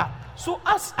a gap. So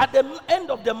as at the end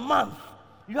of the month,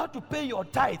 you have to pay your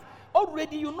tithe.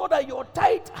 Already you know that your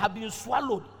tithe have been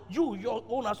swallowed. Your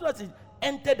own, as soon as it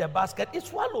entered the basket, it's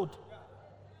swallowed.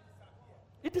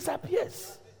 It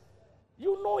disappears.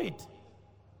 You know it.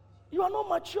 You are not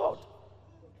matured.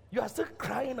 You are still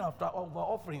crying over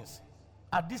offerings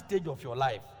at this stage of your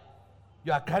life.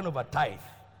 You are crying over tithe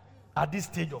at this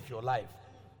stage of your life.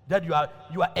 That you are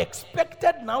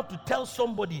expected now to tell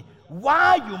somebody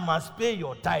why you must pay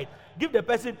your tithe. Give the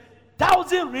person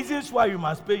 1,000 reasons why you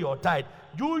must pay your tithe.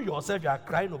 You yourself, you are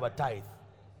crying over tithe.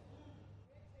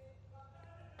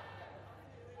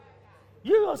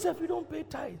 You yourself, you don't pay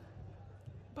tithe.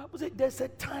 Bible says there's a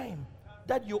time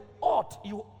that you ought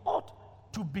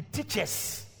to be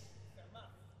teachers.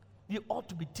 You ought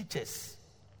to be teachers.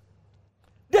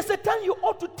 There's a time you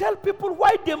ought to tell people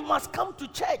why they must come to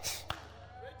church.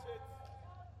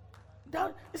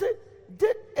 He said,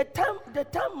 the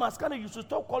time must come, you should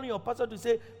stop calling your pastor to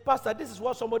say, Pastor, this is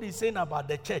what somebody is saying about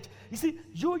the church. You see,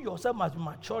 you yourself must be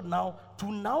matured now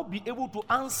to now be able to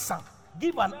answer.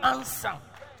 Give an answer.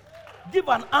 Give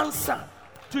an answer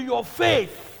to your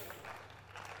faith.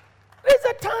 There's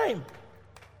a time.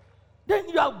 Then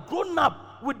you are grown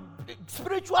up with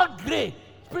spiritual gray,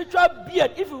 spiritual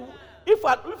beard.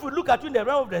 If we look at you in the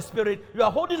realm of the spirit, you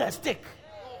are holding a stick.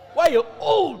 Why you're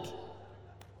old?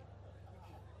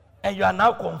 And you are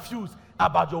now confused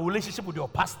about your relationship with your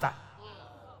pastor.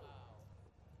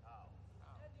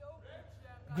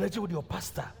 Relationship with your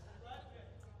pastor.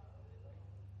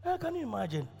 Can you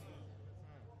imagine?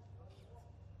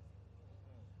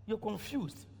 You're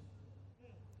confused.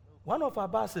 One of our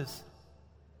buses,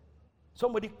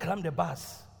 somebody climbed the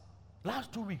bus.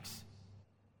 Last 2 weeks,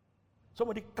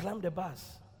 somebody climbed the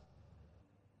bus.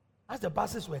 As the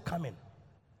buses were coming,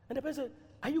 and the person said,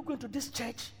 "Are you going to this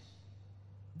church?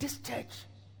 This church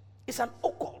is an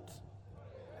occult.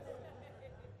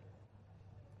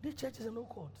 This church is an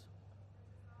occult."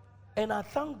 And I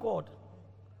thank God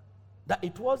that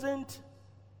it wasn't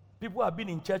people who have been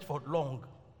in church for long.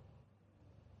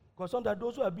 Because sometimes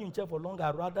those who have been in church for long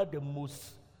are rather the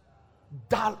most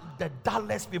the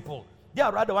dullest people. They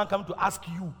are rather one come to ask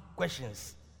you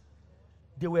questions.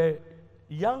 They were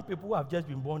young people who have just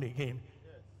been born again.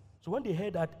 So when they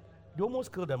heard that, they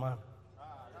almost killed the man.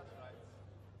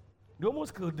 They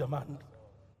almost killed the man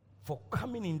for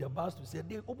coming in the bus to say,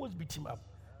 they almost beat him up.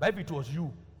 But if it was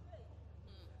you,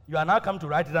 you are now come to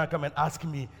write it down, come and ask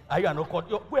me, are you an occult?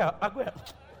 Where?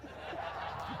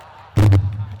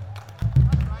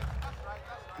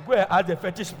 Go and ask the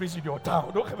fetish priest in your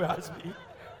town. Don't come and ask me.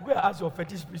 Go and ask your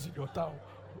fetish priest in your town.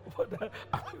 Go and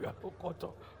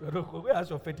ask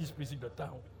your fetish priest in the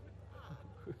town.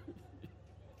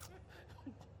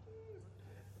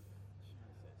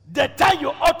 The time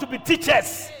you ought to be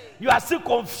teachers, you are still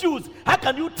confused. How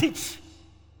can you teach?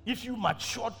 If you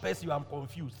matured person, you are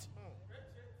confused.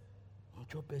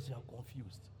 Mature person, you are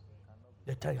confused.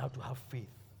 The time you have to have faith.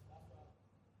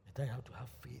 The time you have to have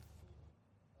faith.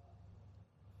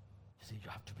 You see, you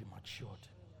have to be matured.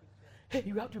 Hey,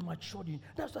 you have to be matured.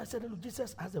 That's why I said, look,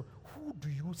 Jesus asked them, who do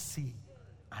you say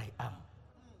I am?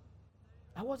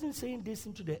 I wasn't saying this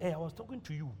into the air. I was talking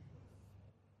to you.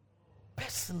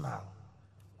 Personal.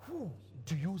 Who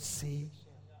do you say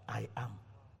I am?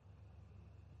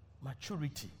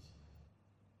 Maturity.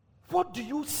 What do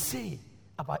you say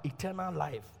about eternal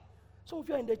life? Some of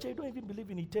you are in the church, you don't even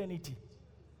believe in eternity.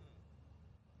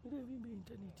 You don't even believe in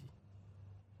eternity.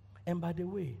 And by the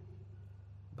way,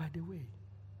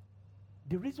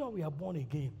 the reason why we are born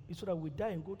again is so that we die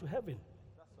and go to heaven.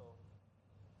 That's all.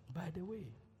 By the way,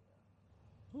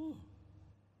 we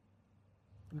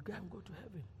die and go to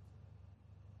heaven.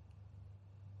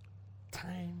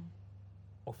 Time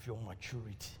of your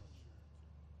maturity.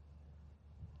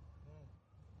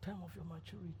 Time of your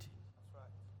maturity. That's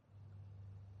right.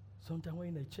 Sometimes when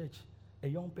in a church, a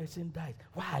young person dies.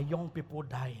 Why are young people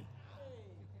dying?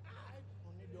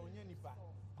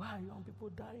 Why are young people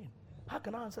dying? How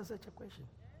can I answer such a question?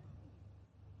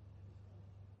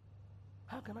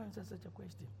 How can I answer such a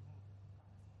question?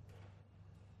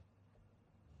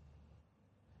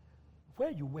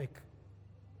 Where you work,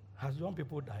 has young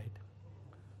people died?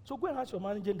 So go and ask your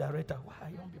managing director, why are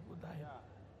young people dying? Yeah.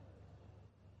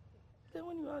 Then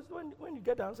when you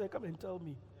get the answer, come and tell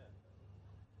me.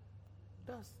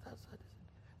 Yeah. That's how it is.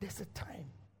 There's a time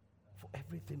for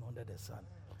everything under the sun.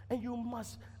 And you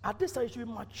must, at this time, you should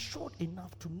be matured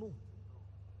enough to know.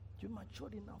 You're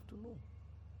matured enough to know.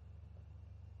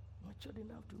 Matured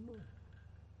enough to know.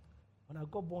 When I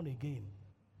got born again,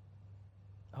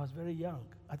 I was very young.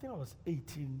 I think I was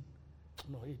 18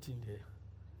 there.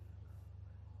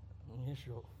 I'm not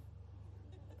sure.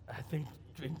 I think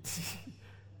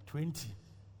 20.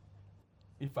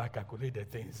 If I calculate the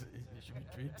things, it should be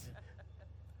 20.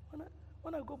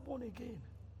 When I got born again,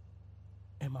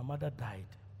 and my mother died,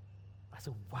 I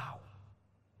said, wow,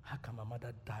 how can my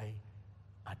mother die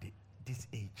at this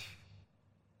age?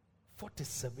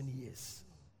 47 years.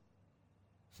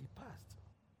 She passed.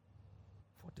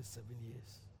 47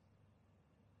 years.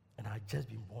 And I had just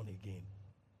been born again.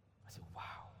 I said,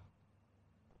 wow,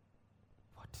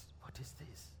 what is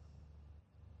this?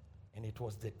 And it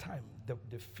was the time, the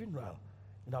funeral,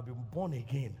 and I've been born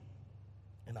again,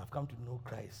 and I've come to know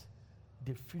Christ.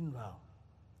 The funeral,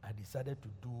 I decided to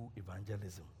do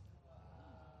evangelism.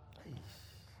 Hey.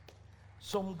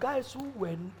 Some guys who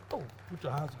were, put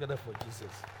your hands together for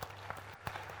Jesus.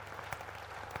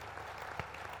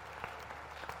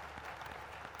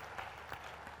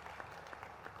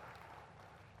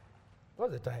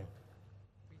 What's the time?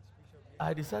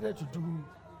 I decided to do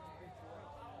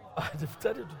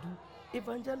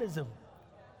evangelism.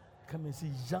 Come and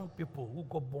see young people who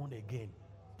got born again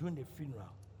during the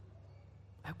funeral.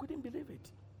 I couldn't believe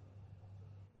it.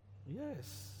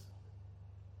 Yes.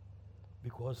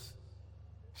 Because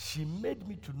she made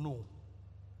me to know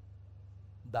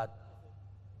that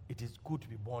it is good to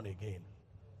be born again.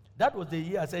 That was the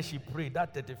year I said she prayed,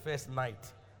 that 31st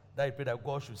night, that I prayed that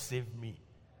God should save me.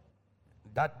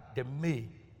 That the May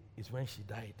is when she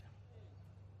died.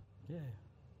 Yeah.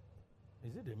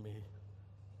 Is it the May?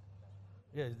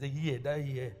 Yeah, it's the year, that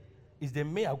year. It's the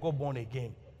May I got born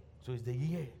again. So it's the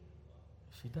year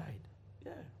she died.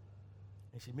 Yeah.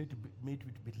 And she made me to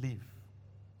believe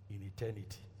in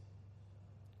eternity.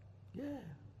 Yeah.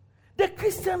 The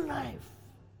Christian life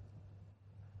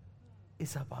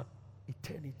is about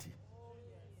eternity.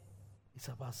 It's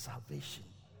about salvation.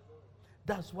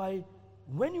 That's why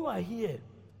when you are here,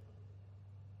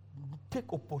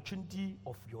 take opportunity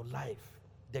of your life,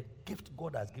 the gift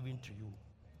God has given to you,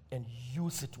 and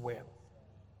use it well.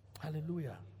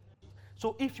 Hallelujah.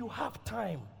 So if you have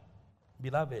time,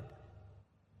 beloved,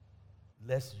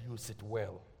 let's use it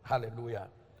well. Hallelujah.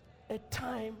 A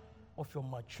time of your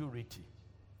maturity,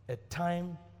 a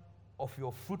time of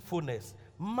your fruitfulness.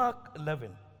 Mark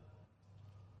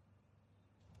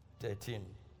 11:13.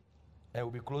 And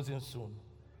we'll be closing soon.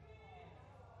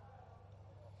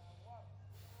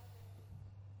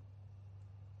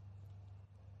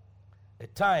 A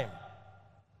time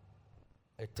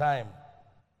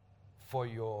for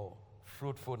your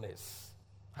fruitfulness.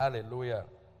 Hallelujah.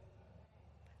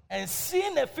 And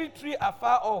seeing a fig tree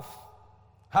afar off,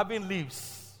 having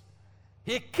leaves,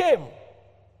 he came,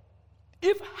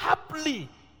 if haply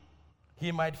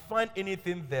he might find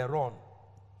anything thereon.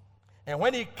 And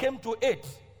when he came to it,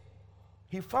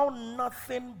 he found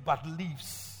nothing but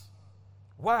leaves.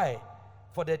 Why?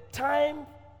 For the time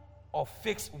of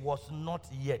figs was not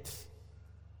yet.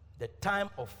 The time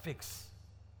of figs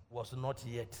was not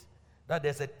yet. That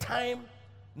there's a time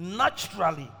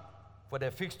naturally for the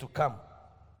figs to come.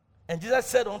 And Jesus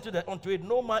said unto it,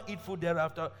 no man eat food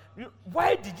thereafter.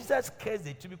 Why did Jesus curse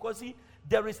the tree? Because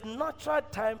there is natural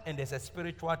time and there's a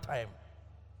spiritual time.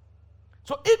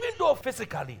 So even though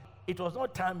physically it was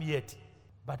not time yet,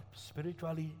 but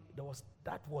spiritually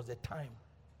that was the time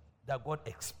that God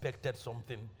expected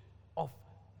something of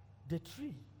the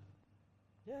tree.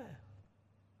 Yeah.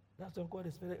 That's when God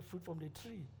expected fruit from the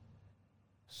tree.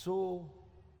 So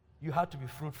you have to be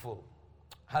fruitful.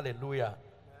 Hallelujah.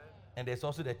 And there's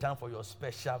also the time for your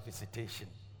special visitation.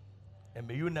 And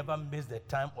may you never miss the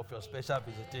time of your special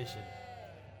visitation.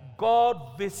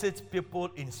 God visits people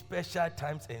in special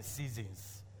times and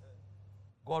seasons.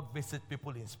 God visits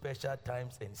people in special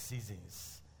times and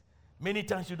seasons. Many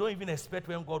times you don't even expect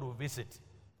when God will visit.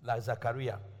 Like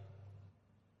Zachariah.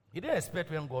 He didn't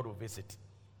expect when God will visit.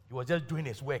 He was just doing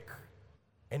his work.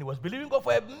 And he was believing God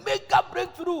for a mega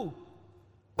breakthrough.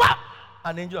 Bam!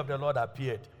 An angel of the Lord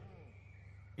appeared.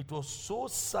 It was so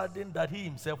sudden that he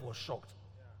himself was shocked.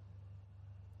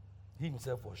 He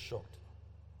himself was shocked.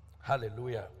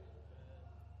 Hallelujah.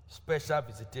 Special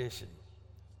visitation.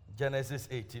 Genesis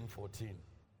 18:14.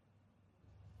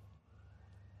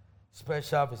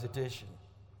 Special visitation.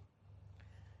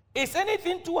 Is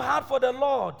anything too hard for the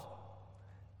Lord?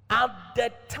 At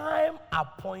the time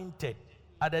appointed.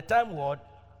 At the time what?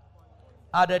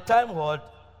 At the time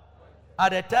what? At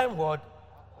the time what?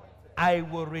 I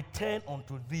will return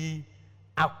unto thee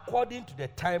according to the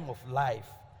time of life,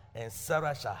 and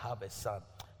Sarah shall have a son.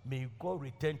 May God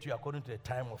return to you according to the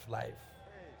time of life.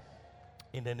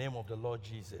 In the name of the Lord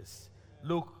Jesus.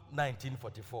 Luke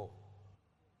 19:44.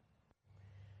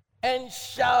 And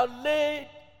shall lay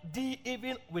thee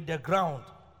even with the ground,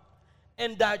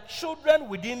 and thy children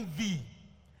within thee,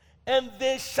 And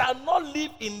they shall not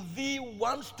live in thee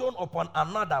one stone upon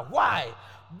another. Why?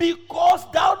 Because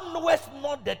thou knowest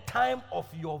not the time of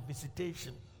your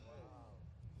visitation.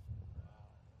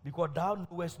 Because thou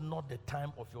knowest not the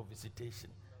time of your visitation.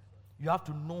 You have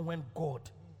to know when God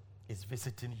is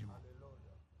visiting you.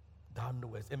 Thou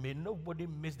knowest. And may nobody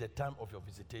miss the time of your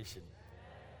visitation.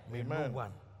 May no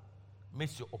one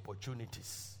miss your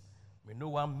opportunities. May no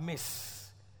one miss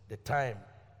the time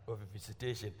of your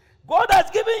visitation. God has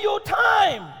given you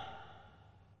time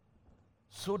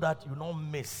so that you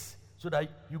don't miss, so that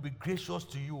you be gracious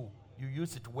to you. You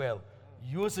use it well.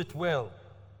 Use it well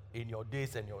in your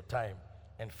days and your time.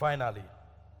 And finally,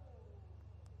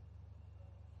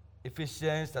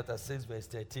 Ephesians chapter 6 verse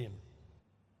 13.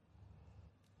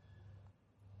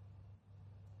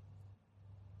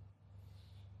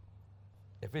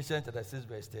 Ephesians chapter 6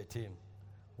 verse 13.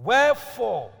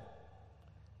 Wherefore,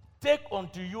 take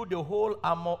unto you the whole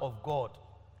armor of God,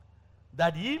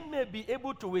 that ye may be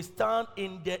able to withstand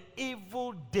in the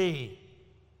evil day,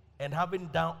 and having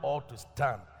done all to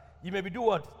stand. You may be do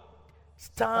what?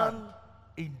 Stand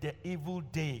in the evil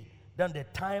day, then the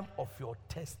time of your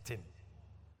testing.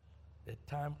 The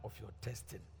time of your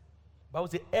testing. Bible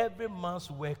says every man's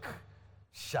work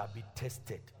shall be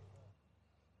tested.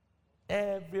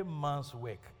 Every man's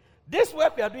work. This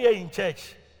work we are doing here in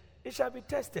church, it shall be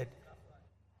tested.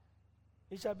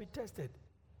 It shall be tested.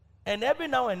 And every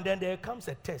now and then there comes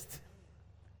a test.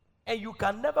 And you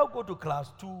can never go to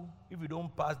class 2 if you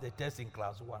don't pass the test in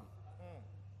class 1.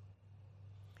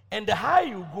 And the higher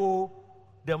you go,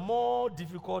 the more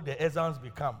difficult the exams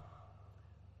become.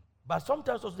 But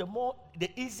sometimes also the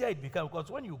easier it becomes,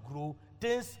 because when you grow,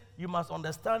 you must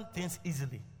understand things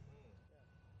easily.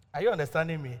 Are you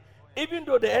understanding me? Even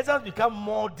though the exams become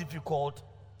more difficult,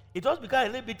 it just becomes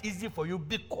a little bit easy for you,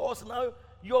 because now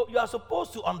you are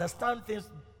supposed to understand things.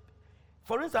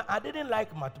 For instance, I didn't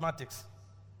like mathematics.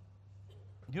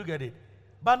 Do you get it?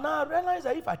 But now I realize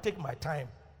that if I take my time,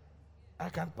 I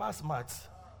can pass maths.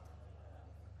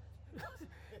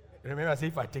 Remember, I say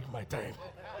if I take my time.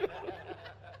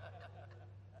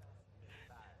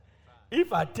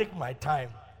 If I take my time.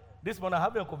 This morning I'm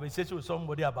having a conversation with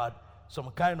somebody about some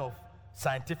kind of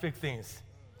scientific things.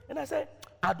 And I said,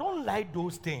 I don't like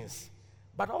those things.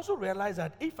 But I also realize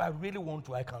that if I really want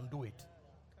to, I can do it.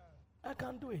 I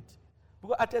can do it.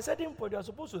 Because at a certain point, you're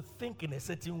supposed to think in a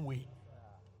certain way.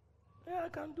 Yeah, I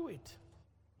can do it.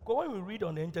 Because when we read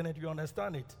on the internet, you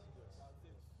understand it.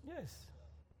 Yes.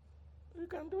 You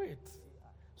can do it.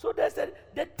 So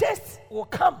the test will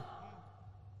come.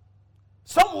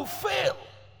 Some will fail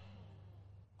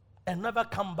and never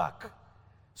come back.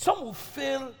 Some will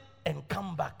fail and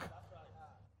come back.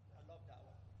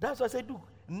 That's what I say, do.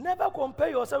 Never compare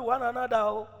yourself with one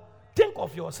another. Think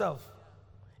of yourself.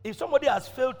 If somebody has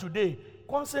failed today,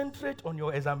 concentrate on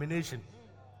your examination.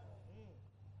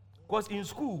 Because in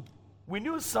school, we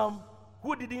knew some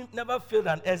who never failed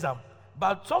an exam,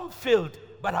 but some failed,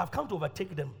 but have come to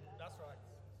overtake them. That's right.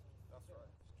 That's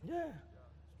right. Yeah.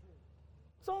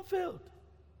 Some failed,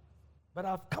 but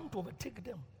have come to overtake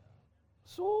them.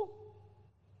 So,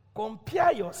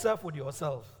 compare yourself with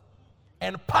yourself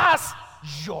and pass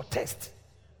your test.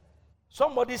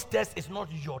 Somebody's test is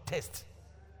not your test.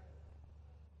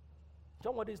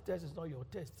 Somebody's test is not your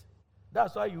test.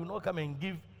 That's why you will not come and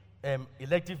give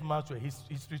elective maths to a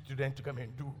history student to come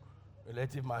and do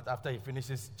elective maths after he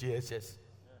finishes JSS.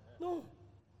 No.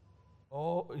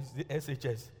 Or is the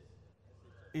SHS?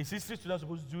 Is history student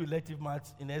supposed to do elective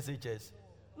maths in SHS?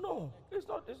 No, it's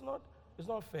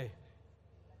not fair.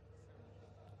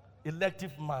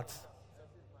 Elective maths.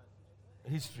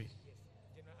 History.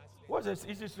 What does a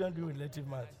history student do in elective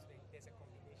maths?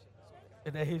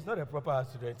 And he's not a proper art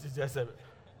student, he's just a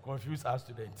confused art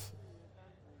student.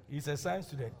 He's a science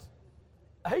student.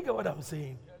 I get what I'm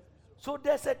saying. So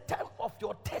there's a time of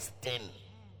your testing.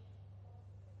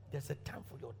 There's a time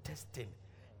for your testing.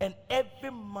 And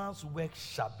every man's work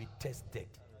shall be tested.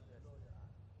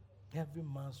 Every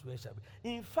man's work shall be.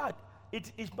 In fact,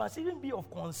 it must even be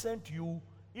of concern to you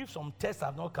if some tests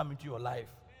have not come into your life.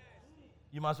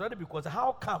 You must read it, because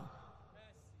how come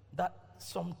that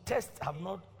some tests have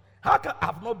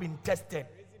not been tested?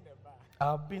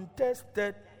 I've been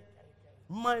tested.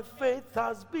 My faith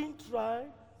has been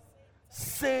tried.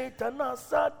 Satan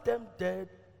has attempted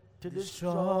to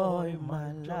destroy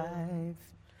my life.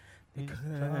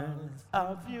 Because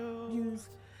I've used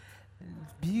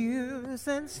abuse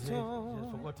and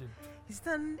storm. He's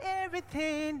done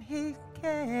everything he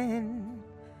can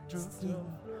to steal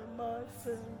my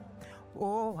faith.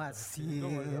 Oh, I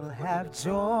still have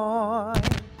joy.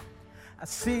 I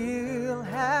still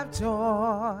have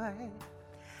joy.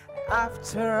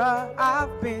 After all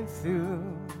I've been through,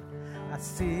 I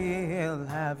still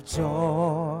have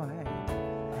joy.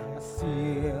 I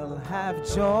still have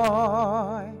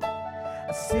joy.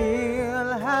 I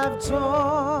still have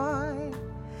joy.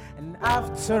 And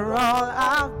after all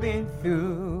I've been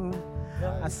through,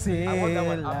 I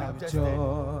still have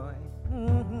joy.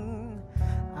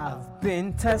 I've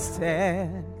been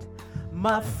tested.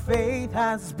 My faith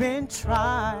has been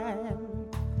tried.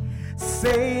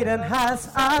 Satan has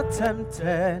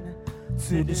attempted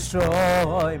to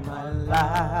destroy my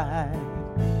life.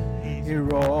 He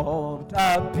robbed,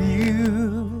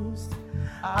 abused,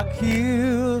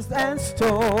 accused, and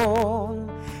stole.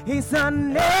 He's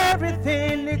done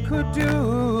everything he could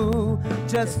do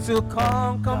just to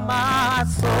conquer my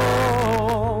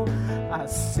soul. I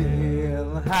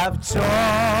still have joy.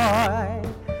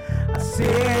 I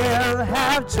still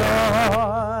have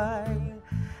joy.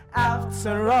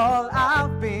 After all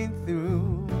I've been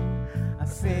through, I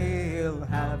still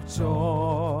have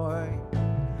joy.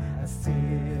 I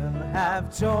still have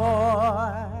joy.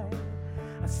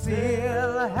 I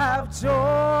still have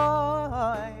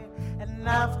joy. And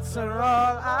after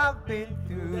all I've been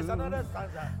through, I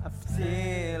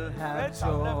still have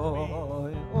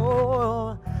joy.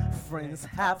 Oh, friends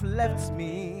have left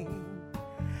me.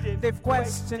 They've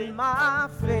questioned my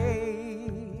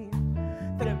faith.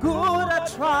 The good I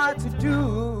tried to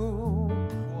do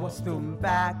was thrown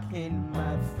back in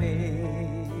my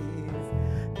face.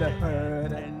 The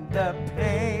hurt and the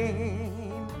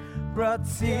pain brought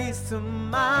tears to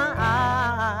my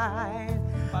eyes.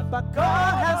 But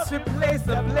God has replaced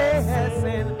the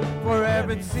blessing for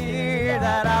every tear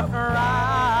that I've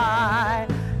cried.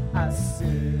 I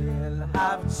still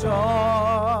have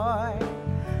joy.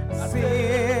 I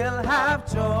still have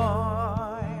joy.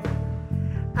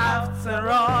 After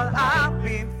all I've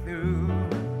been through,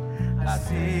 I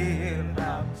still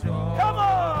have joy. Come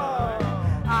on!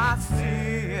 I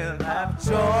still have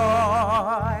joy.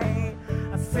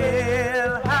 I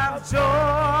still have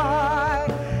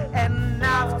joy. And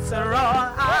after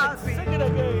all I've been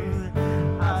through,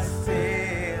 I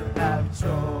still have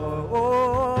joy.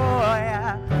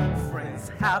 Friends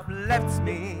have left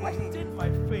me. Question my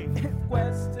faith.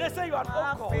 They say you are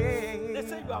uncle. They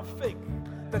say you are fake.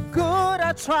 The good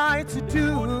I tried to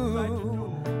do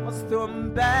was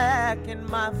thrown back in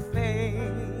my face.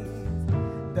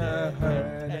 The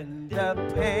hurt and the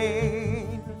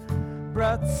pain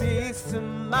brought tears to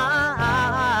my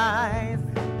eyes.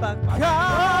 But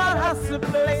God has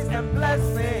replaced a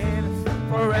blessing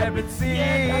for every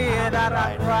tear that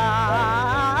I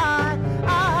cried.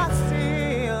 I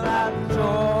still have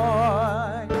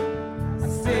joy. I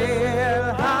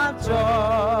still have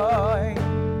joy.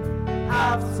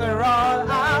 After all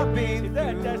I've been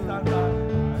through,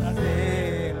 I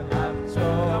still have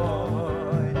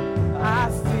joy.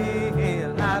 I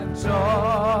still have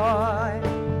joy.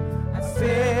 I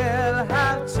still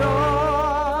have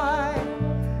joy.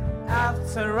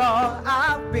 After all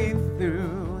I've been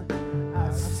through,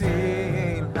 I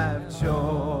still have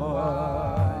joy.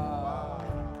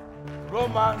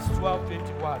 Romans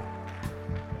 12:21.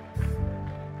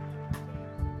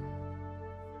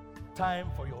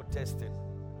 Time for your testing.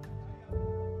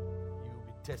 You'll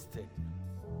be tested.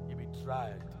 You'll be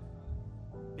tried.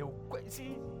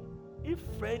 See, if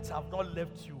friends have not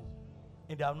left you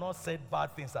and they have not said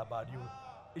bad things about you,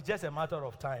 it's just a matter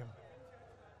of time.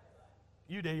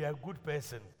 You're a good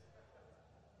person.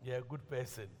 You're a good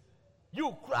person.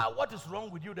 You cry, what is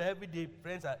wrong with you? The everyday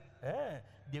friends are,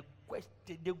 the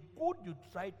good you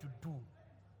try to do,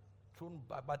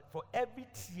 but for every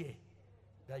tear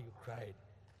that you cried,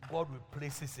 God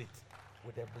replaces it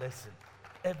with a blessing.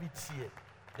 Every tear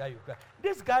that you cry.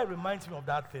 This guy reminds me of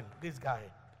that thing. This guy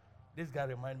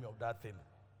reminds me of that thing.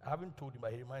 I haven't told him,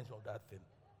 but he reminds me of that thing.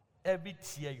 Every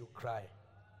tear you cry,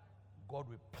 God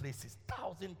replaces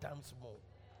 1,000 times more.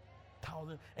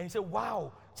 1,000. And you say,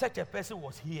 wow, such a person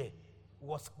was here,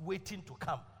 was waiting to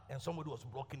come, and somebody was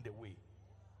blocking the way.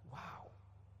 Wow.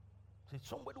 So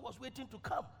somebody was waiting to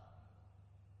come,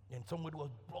 and somebody was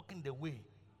blocking the way.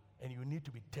 And you need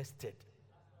to be tested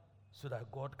so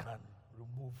that God can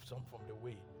remove some from the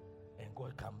way and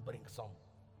God can bring some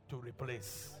to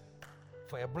replace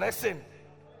for a blessing.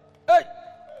 Hey!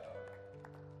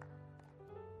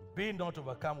 Be not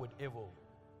overcome with evil,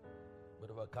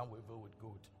 but overcome with evil with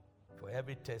good. For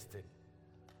every testing,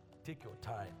 take your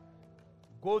time.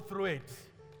 Go through it.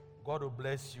 God will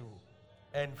bless you.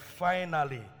 And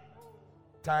finally,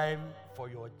 time for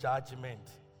your judgment.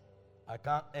 I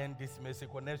can't end this message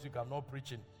because next week I'm not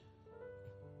preaching.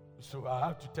 So I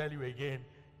have to tell you again.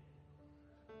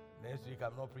 Next week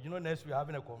I'm not preaching. You know, next week we're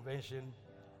having a convention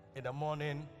in the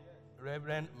morning.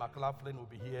 Reverend McLaughlin will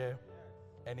be here.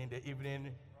 And in the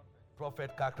evening,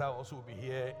 Prophet Kakra also will be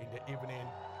here in the evening.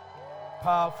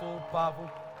 Powerful,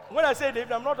 powerful. When I say in the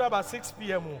evening, I'm not talking about 6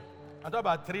 p.m. I'm talking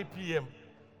about 3 p.m.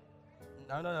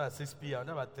 I'm not talking about 6 p.m. I'm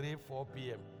talking about 3, 4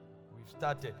 p.m. We've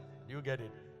started. Do you get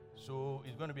it? So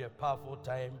it's going to be a powerful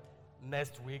time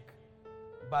next week.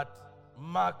 But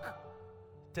Mark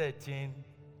 13,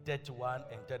 31,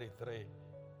 and 33.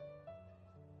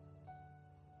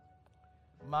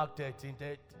 Mark 13,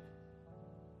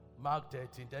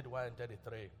 31, and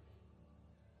 33.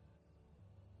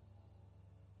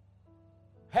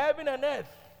 Heaven and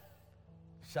earth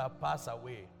shall pass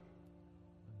away,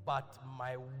 but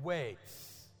my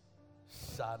words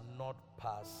shall not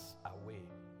pass away.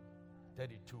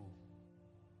 32.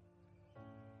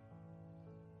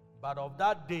 But of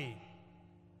that day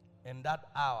and that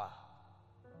hour,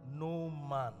 no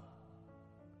man,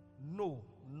 no,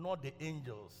 not the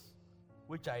angels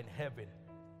which are in heaven,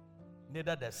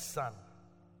 neither the Son,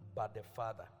 but the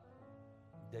Father.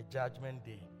 The judgment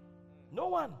day. No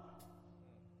one.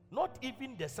 Not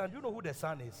even the Son. Do you know who the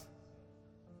Son is?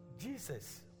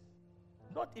 Jesus.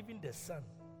 Not even the Son.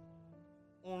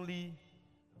 Only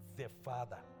the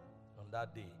Father on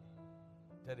that day.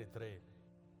 33.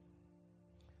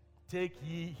 Take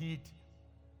ye heed,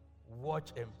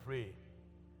 watch and pray.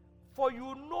 For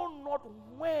you know not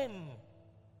when.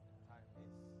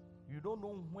 You don't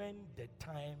know when the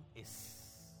time is.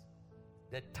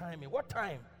 The time. What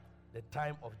time? The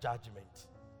time of judgment.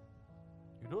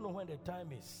 You don't know when the time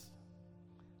is.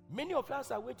 Many of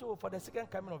us are waiting for the second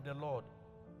coming of the Lord.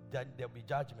 That there will be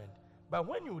judgment. But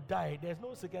when you die, there's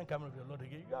no second coming of the Lord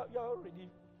again. You are already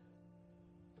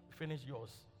finished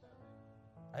yours.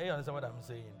 Are you understand what I'm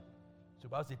saying? So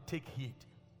Bible says, take heed,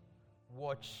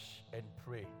 watch and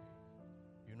pray.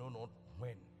 You know not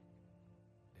when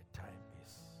the time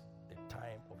is. The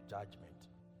time of judgment.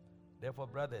 Therefore,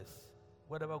 brothers,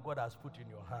 whatever God has put in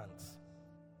your hands,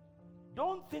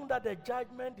 don't think that the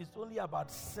judgment is only about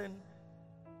sin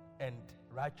and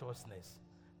righteousness.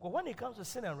 Because when it comes to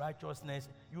sin and righteousness,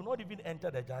 you will not even enter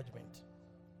the judgment.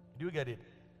 Do you get it?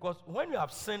 Because when you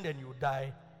have sinned and you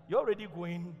die, you're already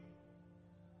going.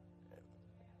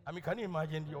 I mean, can you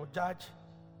imagine your judge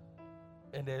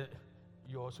and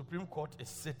your Supreme Court is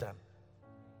Satan?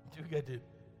 Do you get it?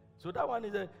 So that one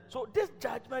is so this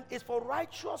judgment is for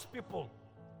righteous people.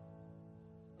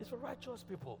 It's for righteous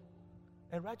people.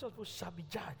 And righteous people shall be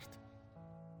judged.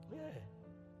 Yeah.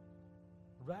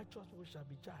 Righteous people shall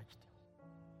be judged.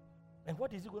 And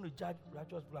what is he going to judge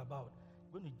righteous people about?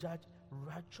 He's going to judge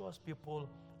righteous people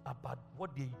about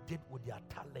what they did with their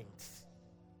talents.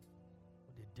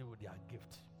 What they did with their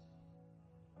gift.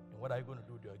 And what are you going to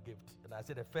do with your gift? And I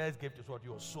said the first gift is what?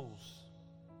 Your souls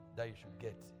that you should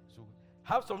get. So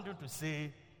have something to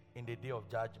say in the day of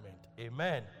judgment.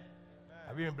 Amen. Amen.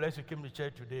 Have you been blessed you came to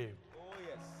church today? Oh,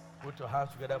 yes. Put your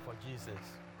hands together for Jesus.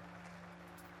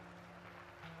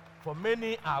 For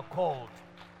many are called,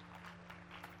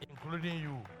 including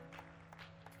you.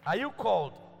 Are you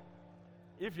called?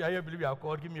 If you are here, believe you are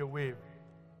called, give me a wave.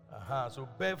 So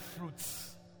bear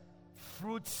fruits.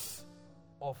 Fruits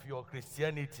of your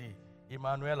Christianity.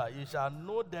 Emmanuela, you shall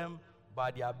know them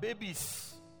by their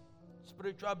babies.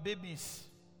 Spiritual babies.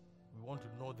 We want to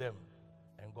know them.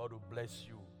 And God will bless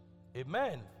you.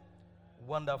 Amen.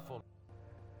 Wonderful.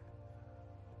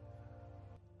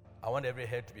 I want every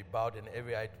head to be bowed and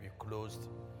every eye to be closed.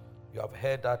 You have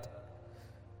heard that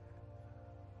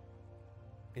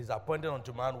it's appointed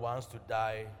unto man once to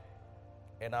die,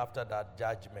 and after that,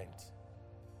 judgment.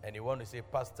 And you want to say,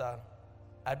 Pastor,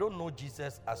 I don't know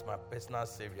Jesus as my personal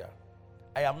Savior.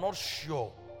 I am not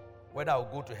sure whether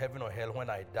I'll go to heaven or hell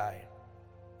when I die.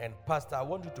 And Pastor, I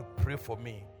want you to pray for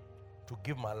me to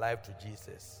give my life to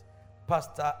Jesus.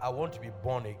 Pastor, I want to be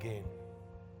born again.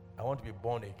 I want to be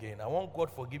born again. I want God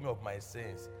to forgive me of my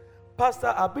sins.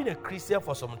 Pastor, I've been a Christian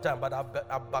for some time, but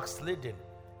I've backslidden.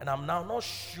 And I'm now not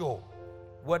sure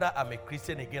whether I'm a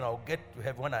Christian again. I'll get to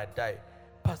heaven when I die.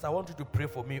 Pastor, I want you to pray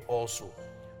for me also.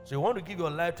 So you want to give your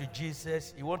life to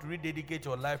Jesus. You want to rededicate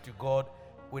your life to God.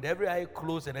 With every eye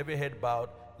closed and every head bowed,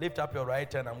 lift up your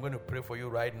right hand. I'm going to pray for you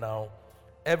right now.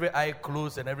 Every eye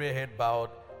closed and every head bowed,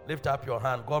 lift up your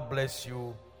hand. God bless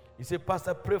you. You say,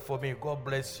 Pastor, pray for me. God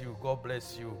bless you. God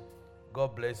bless you.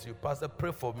 God bless you. Pastor,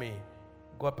 pray for me.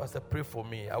 God, Pastor, pray for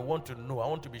me. I want to know. I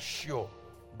want to be sure.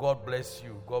 God bless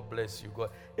you. God bless you. God.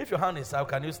 If your hand is out,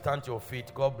 can you stand to your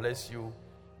feet? God bless you.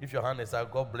 If your hand is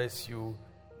out, God bless you.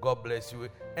 God bless you.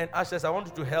 And ushers, I want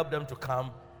you to help them to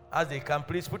come. As they come,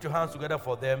 please put your hands together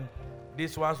for them.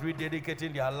 These ones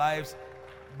rededicating their lives.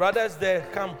 Brothers there,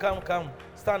 come.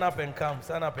 Stand up and come.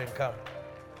 Stand up and come.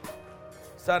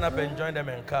 Stand up and join them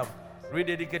and come.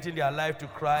 Rededicating their life to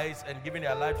Christ and giving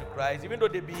their life to Christ, even though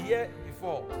they've been here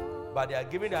before, but they are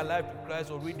giving their life to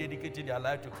Christ or rededicating their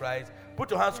life to Christ.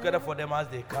 Put your hands together for them as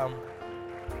they come.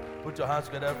 Put your hands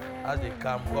together as they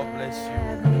come. God bless you.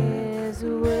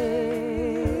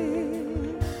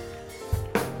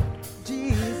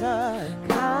 Jesus,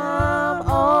 come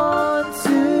on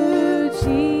to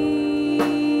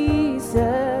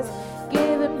Jesus.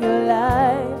 Give him your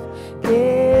life.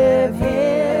 Give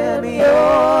him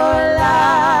your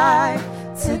life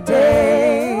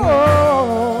today.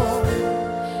 Oh,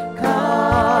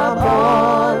 come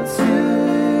on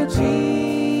to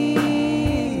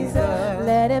Jesus.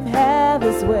 Let him have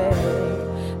his way.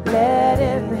 Let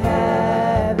him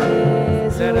have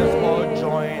his way. Let us all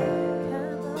join.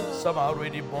 Some are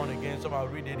already born again. Some are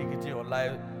rededicating your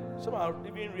life. Some are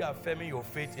even reaffirming your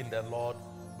faith in the Lord.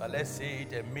 But let's say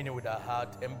it and mean it with our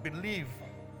heart and believe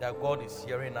that God is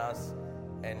hearing us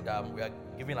and we are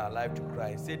giving our life to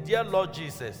Christ. Say, dear Lord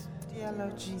Jesus. Dear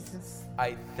Lord Jesus,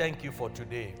 I thank you for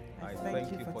today. I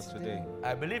thank you for today.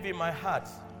 I believe in my heart.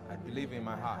 I believe in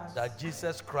my heart That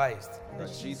Jesus Christ that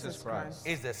Jesus Christ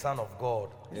is the Son of God.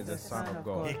 is the Son of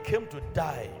God. He came to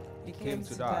die he came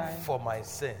to die for my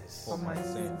sins. for my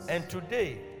sins. And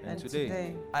today, And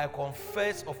today, I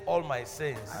confess of all my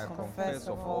sins I confess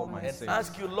of all my and sins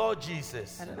ask you, Lord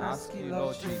Jesus, and ask you,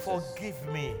 Lord to Jesus, forgive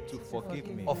me to forgive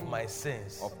me of my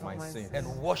sins of my sins and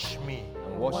wash me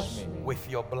and wash me with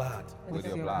your blood. with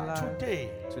your blood. Today,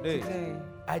 Today,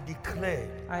 I declare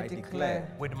I declare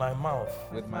with my mouth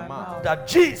with my mouth that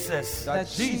Jesus that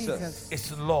Jesus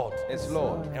is Lord. is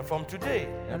Lord. And from today,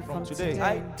 And from today,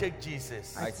 I take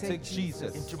Jesus I take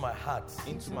Jesus into my heart,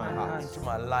 into my heart, into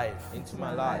my life, into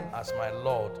my life, as my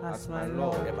Lord as my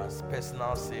Lord and my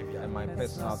personal Savior. and my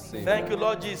personal Savior. Thank you,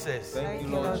 Lord Jesus, Thank you,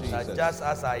 Lord that Jesus, just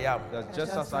as I am, that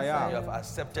just as I you am, have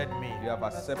accepted me. you have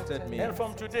accepted me. And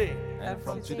from today, And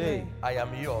from today, I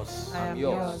am yours, I am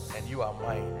yours, and you are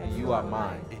mine. and you are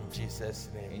mine. In Jesus'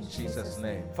 name. In Jesus'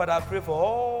 name. Father, I pray for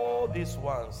all these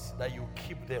ones that you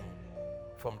keep them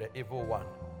from the evil one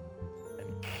and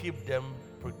keep them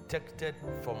protected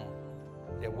from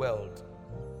the world.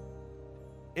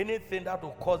 Anything that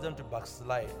will cause them to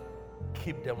backslide,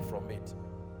 keep them from it.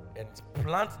 And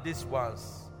plant these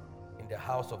ones in the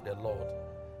house of the Lord.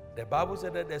 The Bible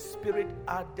said that the Spirit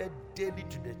added daily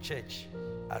to the church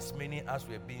as many as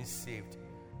were being saved.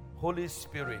 Holy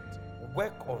Spirit,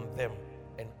 work on them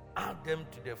and add them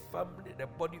to the family, the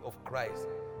body of Christ,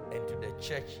 and to the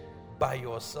church by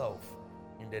yourself.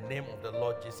 In the name of the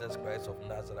Lord Jesus Christ of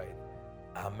Nazareth.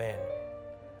 Amen.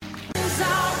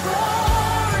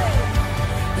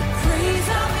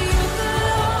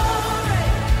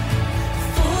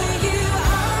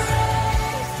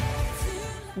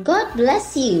 God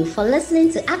bless you for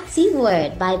listening to Active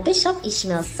Word by Bishop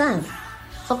Ishmael Sam.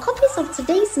 For copies of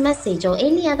today's message or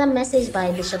any other message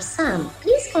by Bishop Sam,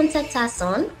 please contact us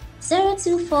on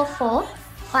 0244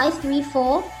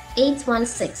 534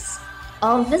 816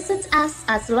 or visit us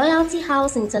at Loyalty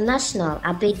House International,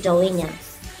 Abbey, Dahwenya.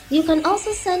 You can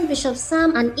also send Bishop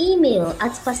Sam an email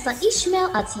at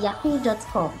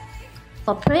pastorishmael@yahoo.com.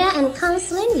 For prayer and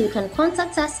counseling, you can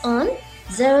contact us on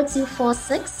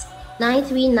 0246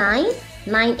 939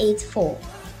 984.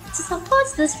 To support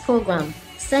this program,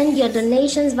 send your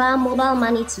donations via mobile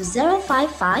money to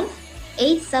 055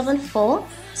 874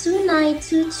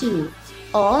 2922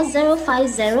 or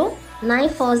 050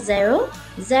 940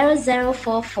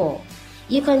 0044.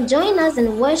 You can join us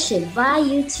in worship via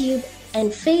YouTube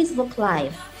and Facebook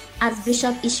Live at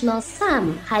Bishop Ishmael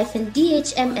Sam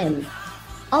 -DHMM.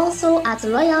 Also at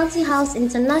Loyalty House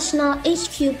International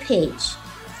HQ page.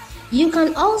 You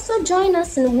can also join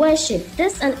us in worship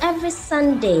this and every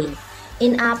Sunday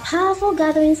in our powerful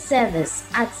gathering service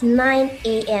at 9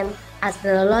 a.m. at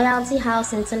the Loyalty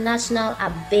House International,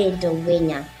 Abbey,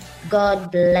 Dahwenya.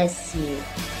 God bless you.